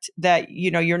respect that,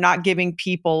 you're not giving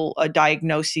people a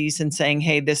diagnosis and saying,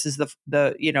 hey, this is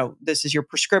this is your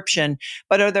prescription.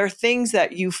 But are there things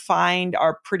that you find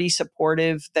are pretty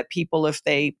supportive that people, if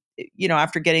they,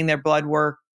 after getting their blood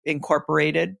work,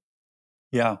 incorporated?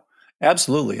 Yeah,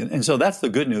 absolutely. And so that's the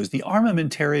good news. The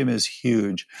armamentarium is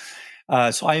huge.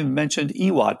 So I mentioned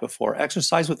EWOT before.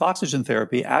 Exercise with oxygen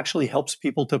therapy actually helps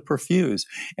people to perfuse.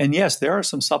 And yes, there are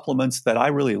some supplements that I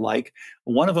really like.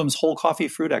 One of them is whole coffee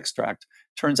fruit extract.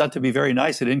 Turns out to be very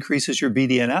nice. It increases your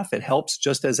BDNF. It helps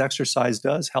just as exercise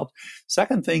does help.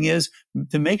 Second thing is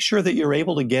to make sure that you're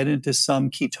able to get into some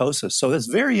ketosis. So that's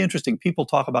very interesting. People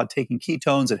talk about taking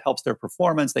ketones. It helps their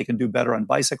performance. They can do better on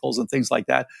bicycles and things like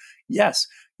that. Yes,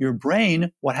 your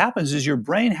brain, what happens is your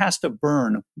brain has to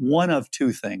burn one of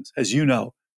two things, as you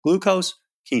know, glucose,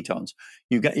 ketones.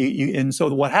 And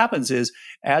so what happens is,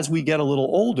 as we get a little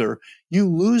older, you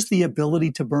lose the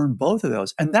ability to burn both of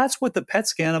those. And that's what the PET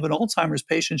scan of an Alzheimer's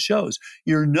patient shows.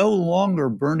 You're no longer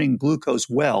burning glucose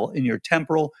well in your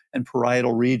temporal and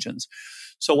parietal regions.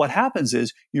 So what happens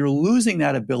is you're losing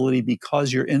that ability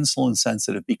because you're insulin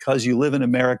sensitive, because you live in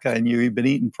America and you've been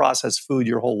eating processed food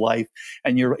your whole life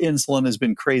and your insulin has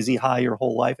been crazy high your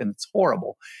whole life and it's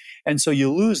horrible. And so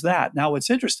you lose that. Now, what's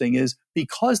interesting is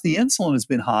because the insulin has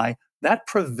been high, that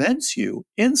prevents you.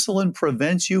 Insulin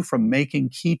prevents you from making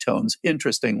ketones,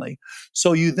 interestingly.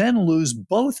 So you then lose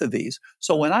both of these.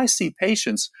 So when I see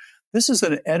patients, this is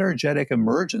an energetic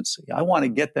emergency. I want to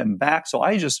get them back. So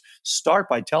I just start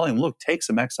by telling them, look, take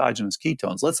some exogenous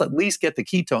ketones. Let's at least get the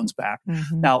ketones back.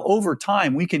 Mm-hmm. Now, over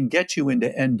time, we can get you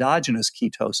into endogenous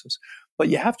ketosis. But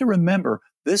you have to remember,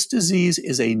 this disease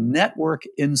is a network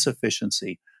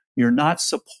insufficiency. You're not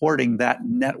supporting that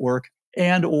network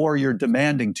and or you're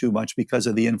demanding too much because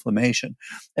of the inflammation.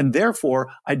 And therefore,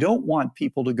 I don't want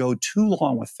people to go too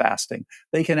long with fasting.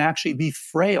 They can actually be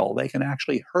frail. They can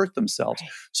actually hurt themselves. Right.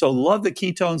 So love the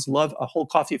ketones, love a whole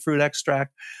coffee fruit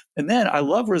extract. And then I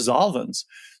love resolvins.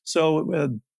 So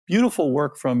beautiful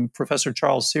work from Professor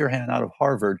Charles Sirhan out of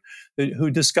Harvard, who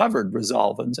discovered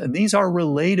resolvins. And these are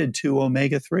related to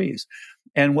omega-3s.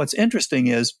 And what's interesting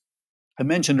is, I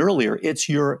mentioned earlier, it's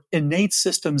your innate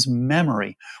system's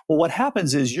memory. Well, what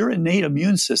happens is your innate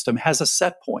immune system has a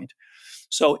set point.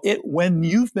 So when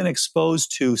you've been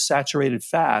exposed to saturated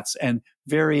fats and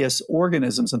various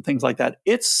organisms and things like that,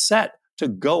 it's set to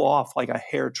go off like a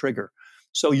hair trigger.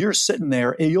 So you're sitting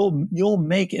there and you'll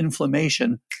make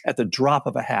inflammation at the drop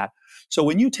of a hat. So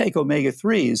when you take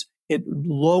omega-3s, it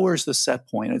lowers the set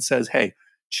point. It says, hey,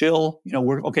 chill,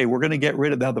 we're going to get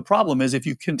rid of that. The problem is if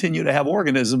you continue to have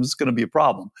organisms, it's going to be a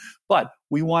problem. But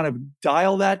we want to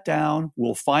dial that down.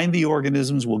 We'll find the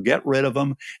organisms, we'll get rid of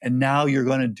them, and now you're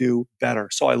going to do better.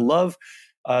 So I love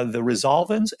the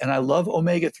resolvins and I love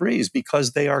omega-3s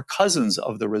because they are cousins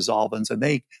of the resolvins,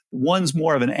 and one's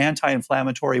more of an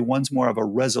anti-inflammatory, one's more of a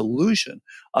resolution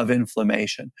of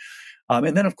inflammation.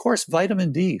 And then, of course,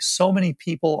 vitamin D. So many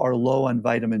people are low on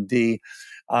vitamin D.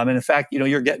 And in fact,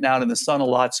 you're getting out in the sun a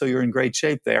lot, so you're in great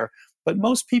shape there. But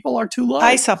most people are too low.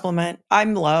 I supplement.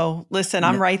 I'm low. Listen,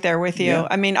 I'm right there with you. Yeah.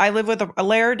 I mean, I live with a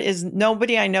Laird is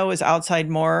nobody I know is outside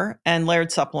more, and Laird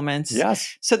supplements.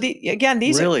 Yes. So these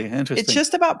really interesting. It's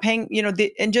just about paying,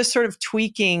 and just sort of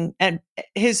tweaking. And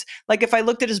if I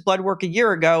looked at his blood work a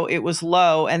year ago, it was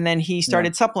low, and then he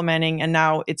started supplementing, and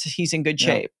now he's in good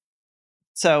shape.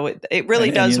 So it really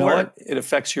does work. What? It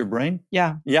affects your brain.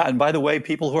 Yeah. Yeah. And by the way,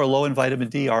 people who are low in vitamin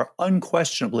D are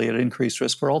unquestionably at increased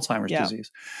risk for Alzheimer's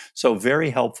disease. So very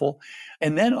helpful.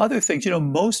 And then other things,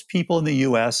 most people in the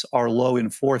US are low in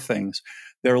four things.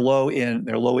 They're low in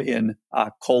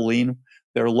choline.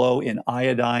 They're low in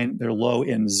iodine. They're low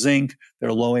in zinc.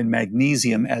 They're low in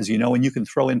magnesium, as you know, and you can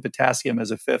throw in potassium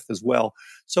as a fifth as well.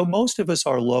 So most of us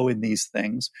are low in these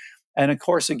things. And of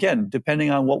course, again,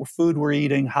 depending on what food we're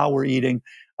eating, how we're eating,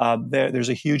 there's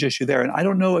a huge issue there. And I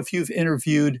don't know if you've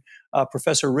interviewed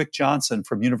Professor Rick Johnson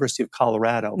from University of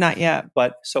Colorado. Not yet.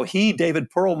 But so David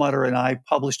Perlmutter and I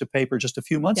published a paper just a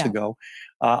few months ago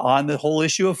on the whole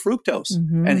issue of fructose.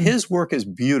 Mm-hmm. And his work is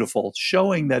beautiful,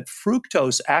 showing that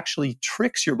fructose actually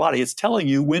tricks your body. It's telling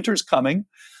you winter's coming.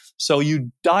 So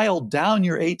you dial down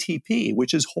your ATP,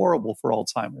 which is horrible for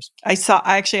Alzheimer's. I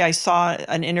saw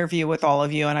an interview with all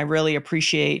of you, and I really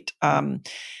appreciate. And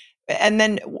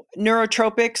then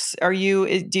neurotropics,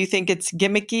 do you think it's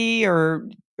gimmicky, or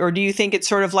Or do you think it's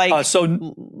sort of like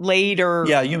later?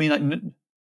 Yeah, you mean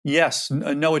yes,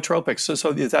 nootropics.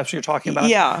 So that's what you're talking about.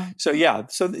 Yeah. So yeah.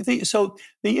 So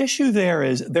the issue there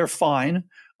is they're fine.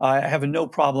 I have no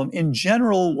problem. In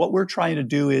general, what we're trying to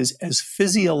do is as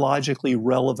physiologically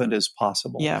relevant as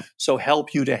possible. Yeah. So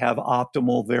help you to have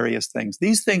optimal various things.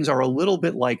 These things are a little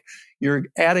bit like you're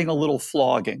adding a little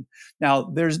flogging.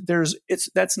 Now,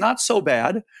 that's not so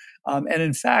bad. And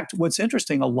in fact, what's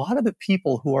interesting, a lot of the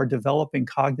people who are developing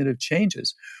cognitive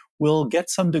changes will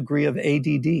get some degree of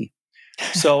ADD.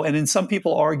 So, and then some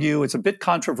people argue it's a bit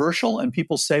controversial, and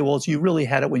people say, well, you really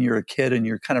had it when you're a kid and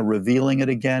you're kind of revealing it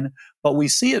again. But we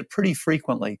see it pretty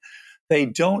frequently. They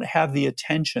don't have the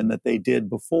attention that they did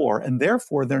before, and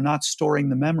therefore they're not storing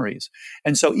the memories.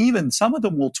 And so even some of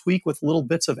them will tweak with little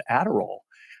bits of Adderall.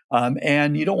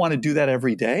 And you don't want to do that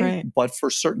every day, Right. but for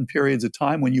certain periods of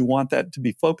time when you want that to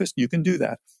be focused, you can do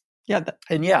that. Yeah.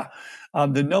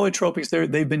 And the nootropics,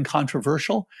 they've been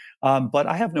controversial, but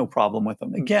I have no problem with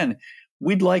them. Again,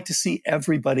 we'd like to see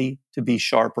everybody to be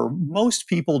sharper. Most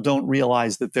people don't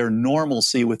realize that their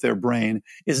normalcy with their brain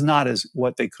is not as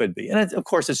what they could be. And of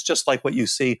course, it's just like what you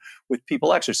see with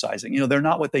people exercising. They're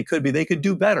not what they could be. They could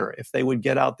do better if they would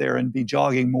get out there and be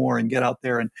jogging more and get out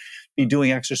there and be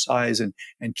doing exercise and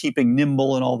keeping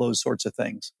nimble and all those sorts of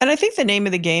things. And I think the name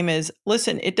of the game is,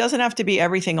 listen, it doesn't have to be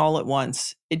everything all at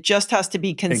once. It just has to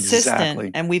be consistent.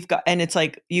 Exactly. And it's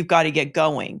like, you've got to get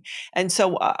going. And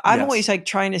so I'm Yes. always like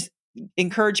trying to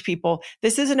encourage people.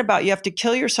 This isn't about you have to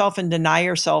kill yourself and deny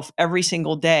yourself every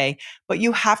single day, but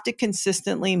you have to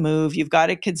consistently move. You've got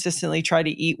to consistently try to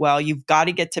eat well. You've got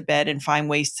to get to bed and find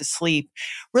ways to sleep.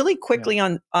 Really quickly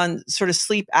on sort of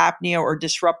sleep apnea or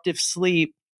disruptive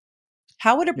sleep.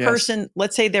 How would a person,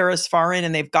 let's say they're as far in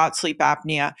and they've got sleep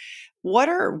apnea, what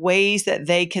are ways that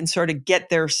they can sort of get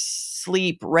their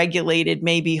sleep regulated,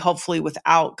 maybe hopefully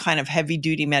without kind of heavy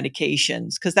duty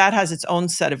medications? Because that has its own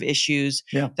set of issues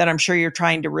that I'm sure you're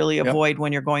trying to really avoid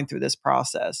when you're going through this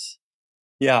process.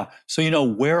 Yeah. So,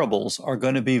 wearables are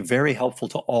going to be very helpful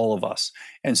to all of us.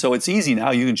 And so it's easy now.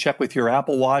 You can check with your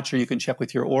Apple Watch or you can check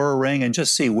with your Oura Ring and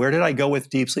just see, where did I go with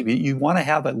deep sleep? You want to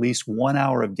have at least 1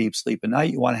 hour of deep sleep a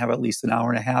night. You want to have at least an hour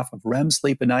and a half of REM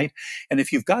sleep a night. And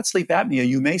if you've got sleep apnea,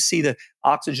 you may see the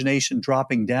oxygenation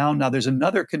dropping down. Now, there's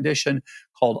another condition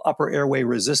called upper airway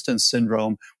resistance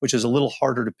syndrome, which is a little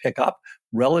harder to pick up,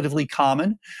 relatively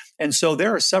common. And so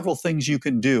there are several things you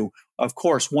can do. Of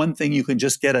course, one thing, you can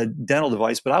just get a dental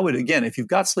device. But I would, again, if you've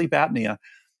got sleep apnea,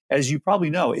 as you probably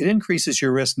know, it increases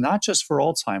your risk not just for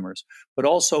Alzheimer's, but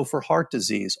also for heart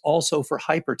disease, also for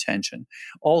hypertension,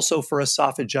 also for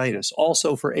esophagitis,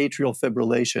 also for atrial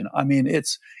fibrillation. I mean,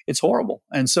 it's horrible.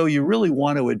 And so you really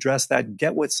want to address that.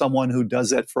 Get with someone who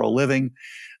does that for a living.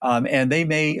 And they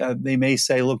may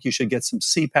say, look, you should get some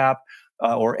CPAP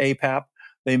or APAP.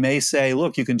 They may say,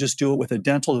 look, you can just do it with a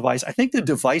dental device. I think the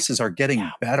devices are getting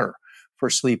better for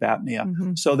sleep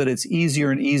apnea so that it's easier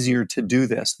and easier to do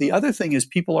this. The other thing is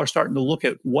people are starting to look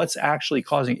at what's actually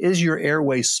causing. Is your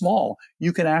airway small?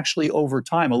 You can actually, over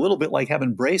time, a little bit like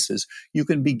having braces, you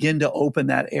can begin to open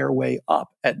that airway up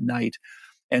at night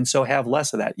and so have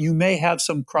less of that. You may have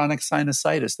some chronic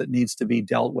sinusitis that needs to be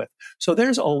dealt with. So there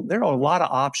are a lot of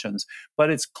options,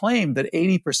 but it's claimed that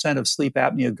 80% of sleep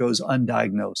apnea goes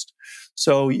undiagnosed.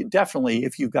 So definitely,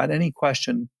 if you've got any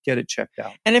question, get it checked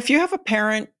out. And if you have a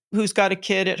parent who's got a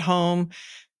kid at home,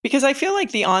 because I feel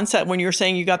like the onset, when you're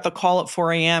saying you got the call at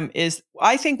 4 a.m. is,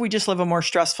 I think we just live a more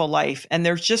stressful life and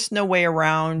there's just no way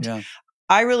around. Yeah.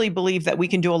 I really believe that we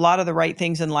can do a lot of the right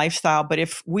things in lifestyle, but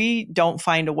if we don't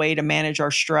find a way to manage our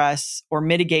stress or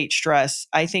mitigate stress,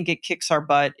 I think it kicks our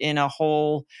butt in a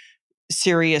whole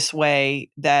serious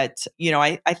way that,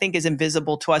 I think is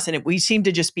invisible to us. And we seem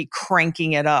to just be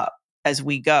cranking it up as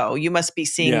we go. You must be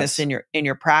seeing this in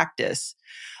your practice.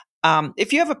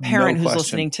 If you have a parent who's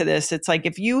listening to this, it's like,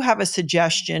 if you have a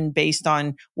suggestion based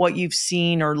on what you've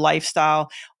seen or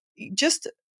lifestyle, just,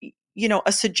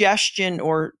 a suggestion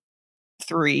or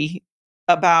 3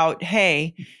 about,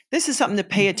 hey, this is something to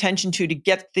pay attention to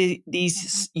get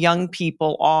these young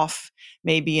people off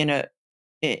maybe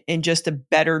in just a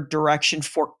better direction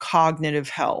for cognitive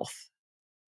health.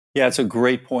 Yeah, it's a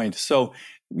great point. So,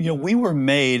 we were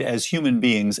made as human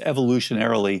beings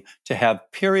evolutionarily to have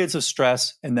periods of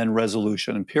stress and then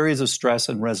resolution, and periods of stress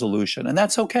and resolution. And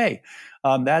that's okay.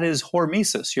 That is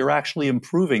hormesis. You're actually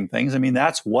improving things. I mean,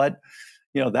 that's what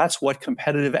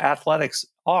competitive athletics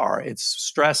are. It's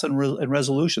stress and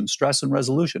resolution, stress and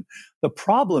resolution. The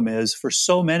problem is, for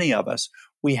so many of us,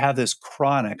 we have this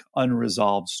chronic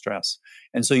unresolved stress.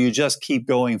 And so you just keep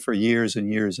going for years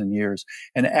and years and years.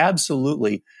 And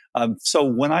absolutely. So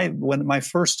when my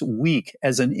first week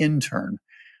as an intern,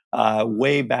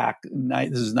 way back.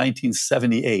 This is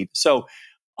 1978. So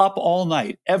up all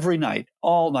night, every night,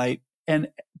 all night. And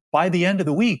by the end of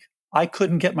the week, I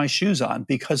couldn't get my shoes on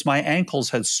because my ankles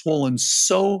had swollen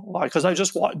so large because I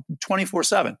just walked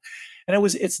 24/7. And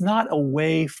it's not a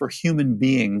way for human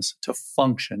beings to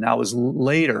function. Now, it was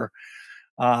later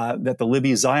that the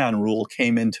Libby Zion rule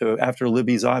came into, after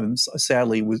Libby Zion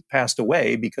sadly passed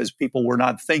away because people were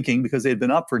not thinking because they'd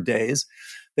been up for days.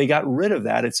 They got rid of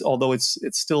that. Although it's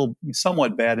still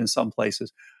somewhat bad in some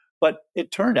places. But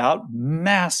it turned out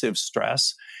massive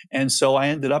stress. And so I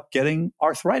ended up getting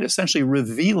arthritis, essentially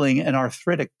revealing an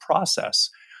arthritic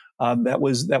process that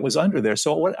was under there.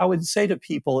 So what I would say to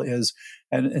people is,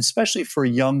 and especially for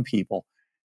young people,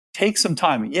 take some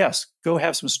time. Yes, go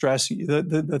have some stress.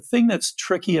 The thing that's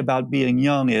tricky about being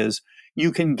young is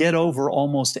you can get over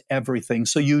almost everything.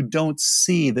 So you don't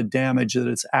see the damage that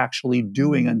it's actually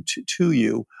doing to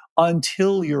you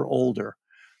until you're older.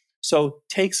 So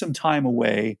take some time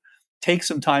away. Take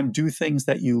some time, do things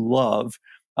that you love.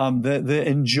 The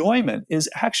enjoyment is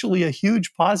actually a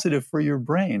huge positive for your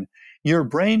brain. Your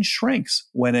brain shrinks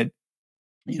when it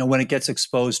gets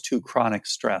exposed to chronic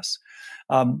stress.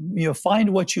 Find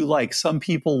what you like. Some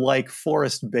people like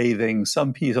forest bathing,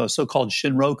 some people, so-called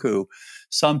shinroku.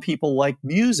 Some people like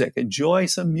music, enjoy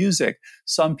some music.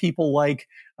 Some people like,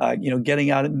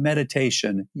 getting out and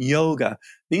meditation, yoga.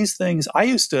 These things,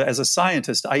 as a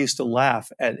scientist, I used to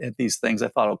laugh at these things. I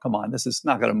thought, oh, come on, this is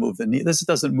not going to move this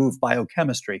doesn't move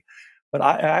biochemistry. But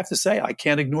I have to say, I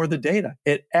can't ignore the data.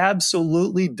 It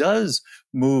absolutely does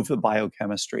move the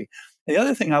biochemistry. The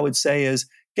other thing I would say is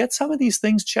get some of these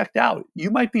things checked out. You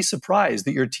might be surprised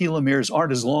that your telomeres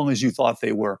aren't as long as you thought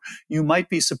they were. You might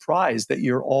be surprised that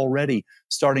you're already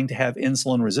starting to have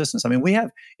insulin resistance. I mean, we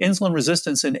have insulin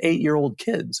resistance in 8-year-old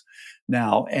kids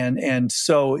now. And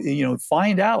so,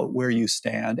 find out where you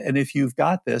stand. And if you've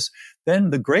got this, then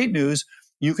the great news,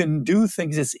 you can do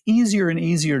things. It's easier and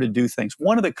easier to do things.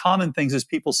 One of the common things is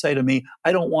people say to me,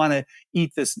 I don't want to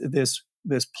eat this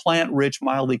plant-rich,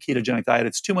 mildly ketogenic diet.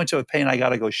 It's too much of a pain. I got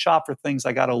to go shop for things.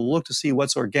 I got to look to see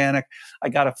what's organic. I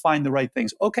got to find the right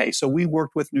things. Okay, so we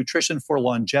worked with Nutrition for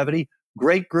Longevity.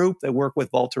 Great group. They work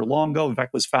with Walter Longo. In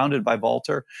fact, was founded by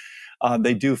Walter.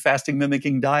 They do fasting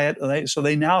mimicking diet. So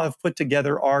they now have put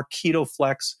together our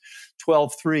KetoFlex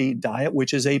 12-3 diet,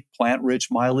 which is a plant-rich,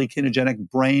 mildly ketogenic,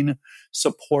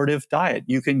 brain-supportive diet.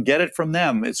 You can get it from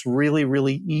them. It's really,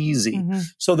 really easy. Mm-hmm.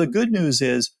 So the good news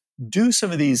is, do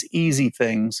some of these easy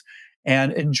things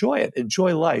and enjoy it.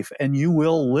 Enjoy life. And you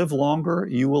will live longer,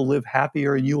 you will live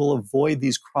happier, and you will avoid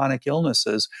these chronic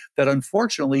illnesses that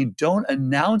unfortunately don't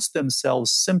announce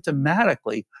themselves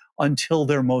symptomatically until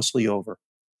they're mostly over.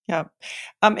 Yeah.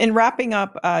 In wrapping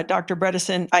up, Dr.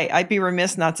 Bredesen, I'd be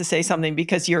remiss not to say something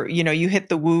because you hit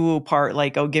the woo-woo part,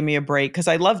 like, oh, give me a break. Because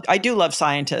I do love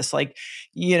scientists. Like,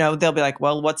 they'll be like,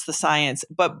 well, what's the science?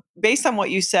 But based on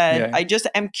what you said, I just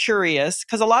am curious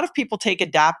because a lot of people take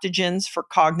adaptogens for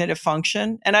cognitive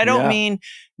function. And I don't mean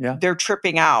they're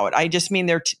tripping out. I just mean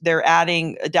they're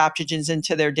adding adaptogens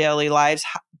into their daily lives.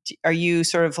 Are you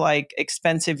sort of like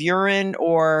expensive urine,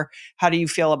 or how do you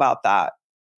feel about that?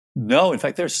 No, in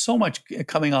fact, there's so much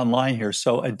coming online here.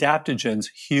 So adaptogens,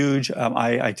 huge.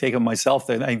 I take them myself.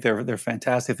 I think they're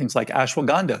fantastic. Things like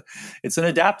ashwagandha. It's an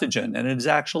adaptogen, and it is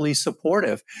actually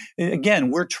supportive.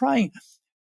 Again, we're trying.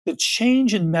 The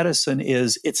change in medicine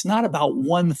it's not about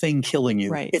one thing killing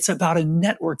you. Right. It's about a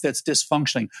network that's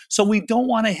dysfunctioning. So we don't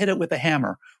want to hit it with a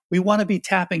hammer. We want to be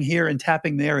tapping here and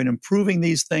tapping there and improving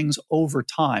these things over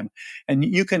time. And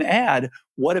you can add,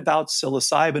 what about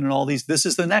psilocybin and all these? This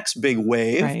is the next big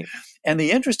wave. Right. And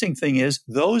the interesting thing is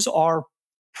those are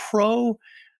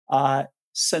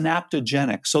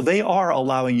synaptogenic. So they are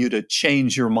allowing you to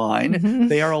change your mind. Mm-hmm.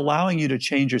 They are allowing you to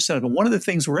change your setup. And one of the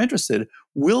things we're interested,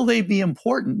 will they be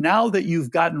important now that you've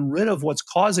gotten rid of what's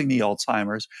causing the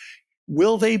Alzheimer's?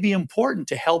 Will they be important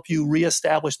to help you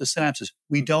reestablish the synapses?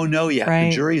 We don't know yet. Right.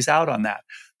 The jury's out on that.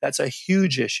 That's a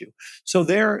huge issue. So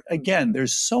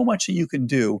there's so much that you can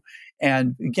do.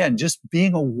 And again, just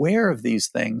being aware of these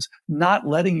things, not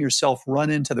letting yourself run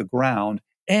into the ground,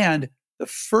 and the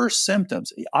first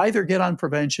symptoms, either get on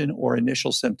prevention or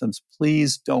initial symptoms.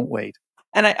 Please don't wait.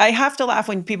 And I have to laugh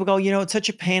when people go, it's such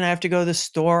a pain. I have to go to the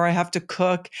store. I have to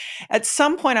cook. At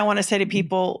some point, I want to say to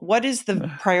people, what is the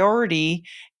priority?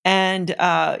 And,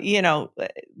 I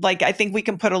think we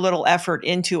can put a little effort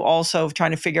into also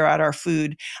trying to figure out our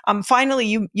food.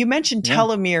 Finally, you mentioned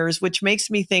telomeres, which makes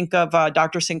me think of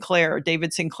Dr. Sinclair,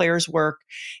 David Sinclair's work.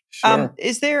 Sure.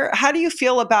 How do you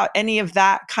feel about any of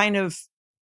that kind of,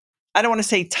 I don't want to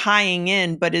say tying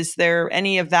in, but is there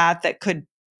any of that could,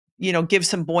 give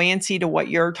some buoyancy to what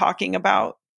you're talking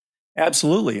about?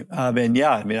 Absolutely. And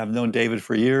yeah, I mean, I've known David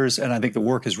for years, and I think the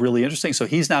work is really interesting. So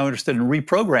he's now interested in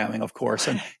reprogramming, of course.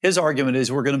 And his argument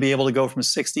is we're going to be able to go from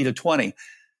 60 to 20.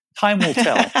 Time will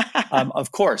tell.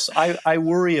 Of course, I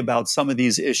worry about some of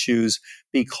these issues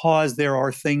because there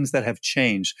are things that have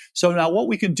changed. So now what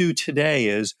we can do today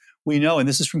is we know, and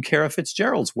this is from Kara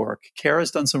Fitzgerald's work. Kara's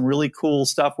done some really cool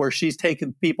stuff where she's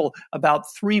taken people about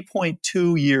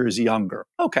 3.2 years younger.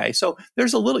 Okay, so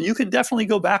there's a little, you can definitely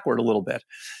go backward a little bit.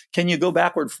 Can you go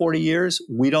backward 40 years?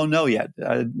 We don't know yet.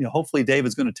 Hopefully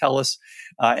David's going to tell us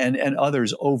and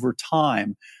others over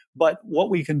time. But what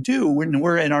we can do when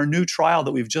we're in our new trial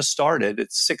that we've just started,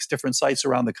 it's 6 different sites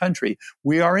around the country,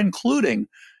 we are including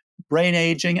brain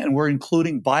aging and we're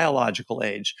including biological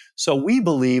age. So we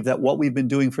believe that what we've been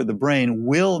doing for the brain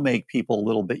will make people a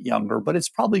little bit younger, but it's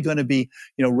probably going to be,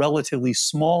 relatively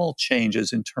small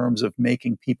changes in terms of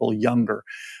making people younger.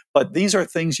 But these are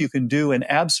things you can do, and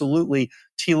absolutely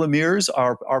telomeres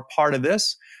are part of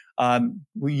this.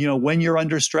 When you're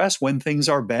under stress, when things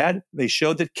are bad, they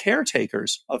show that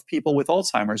caretakers of people with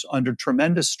Alzheimer's under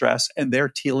tremendous stress and their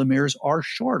telomeres are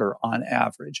shorter on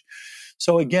average.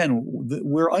 So again,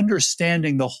 we're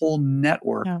understanding the whole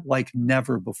network like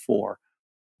never before.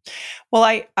 Well,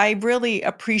 I really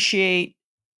appreciate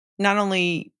not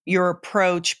only your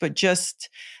approach, but just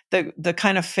the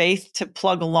kind of faith to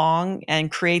plug along and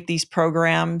create these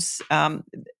programs.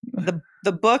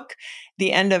 The book,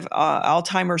 The End of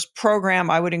Alzheimer's Program,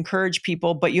 I would encourage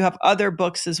people, but you have other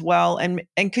books as well. And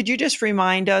could you just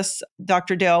remind us,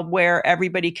 Dr. Dale, where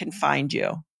everybody can find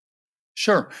you?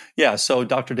 Sure. Yeah. So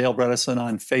Dr. Dale Bredesen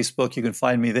on Facebook, you can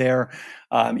find me there.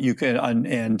 You can,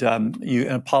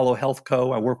 Apollo Health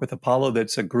Co. I work with Apollo.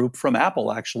 That's a group from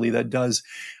Apple, actually, that does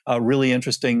really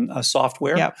interesting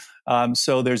software. Yep.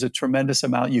 So there's a tremendous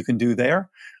amount you can do there.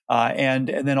 And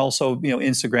then also,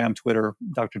 Instagram, Twitter,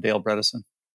 Dr. Dale Bredesen.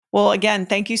 Well, again,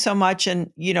 thank you so much.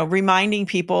 And, reminding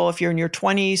people, if you're in your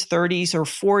 20s, 30s, or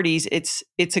 40s,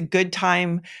 it's a good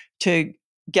time to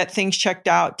get things checked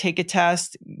out, take a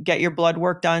test, get your blood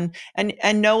work done,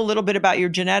 and know a little bit about your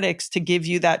genetics to give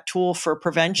you that tool for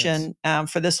prevention,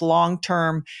 for this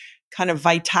long-term kind of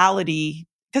vitality.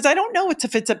 Because I don't know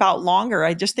if it's about longer.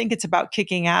 I just think it's about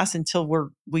kicking ass until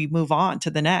we move on to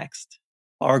the next.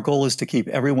 Our goal is to keep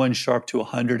everyone sharp to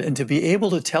 100 and to be able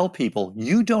to tell people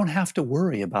you don't have to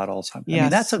worry about Alzheimer's. Yes. I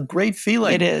mean, that's a great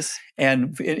feeling. It is.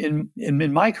 And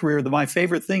in my career, my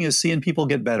favorite thing is seeing people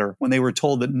get better when they were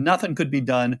told that nothing could be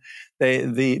done.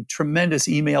 The tremendous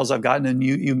emails I've gotten, and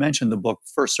you mentioned the book,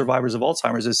 First Survivors of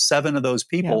Alzheimer's, is 7 of those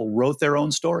people wrote their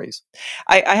own stories.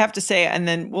 I have to say, and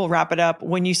then we'll wrap it up,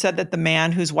 when you said that the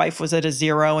man whose wife was at a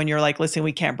 0 and you're like, listen,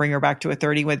 we can't bring her back to a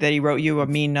 30, that he wrote you a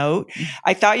mean note.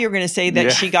 I thought you were going to say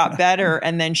that she got better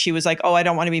and then she was like, oh, I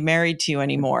don't want to be married to you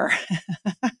anymore.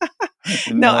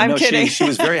 No, I'm kidding. She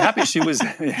was very happy. She was.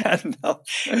 No.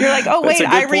 You're like, oh, wait,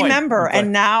 I remember. But,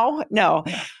 and now, no.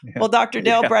 Yeah. Well, Dr.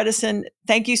 Dale Bredesen,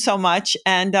 thank you so much.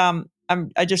 And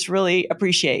I just really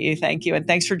appreciate you. Thank you. And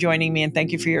thanks for joining me. And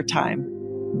thank you for your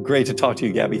time. Great to talk to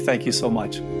you, Gabby. Thank you so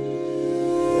much.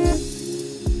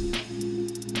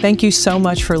 Thank you so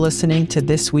much for listening to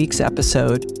this week's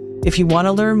episode. If you want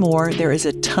to learn more, there is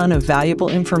a ton of valuable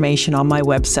information on my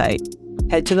website.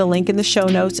 Head to the link in the show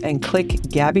notes and click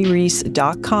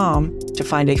gabbyreese.com to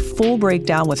find a full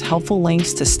breakdown with helpful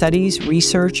links to studies,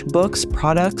 research, books,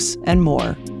 products, and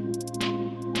more.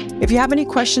 If you have any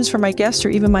questions for my guest or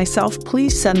even myself,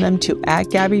 please send them to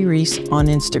 @GabbyReese on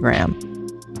Instagram.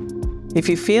 If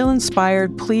you feel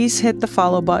inspired, please hit the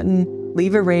follow button,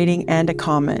 leave a rating, and a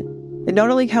comment. It not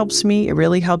only helps me, it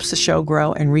really helps the show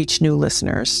grow and reach new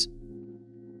listeners.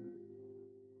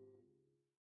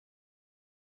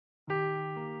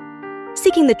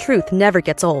 Seeking the truth never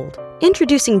gets old.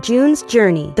 Introducing June's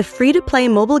Journey, the free-to-play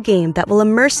mobile game that will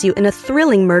immerse you in a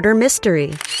thrilling murder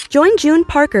mystery. Join June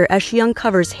Parker as she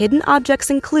uncovers hidden objects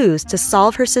and clues to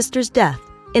solve her sister's death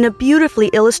in a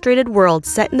beautifully illustrated world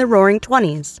set in the Roaring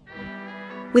 '20s.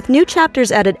 With new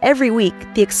chapters added every week,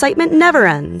 the excitement never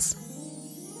ends.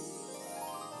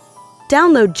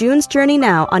 Download June's Journey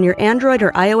now on your Android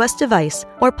or iOS device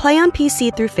or play on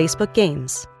PC through Facebook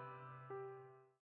Games.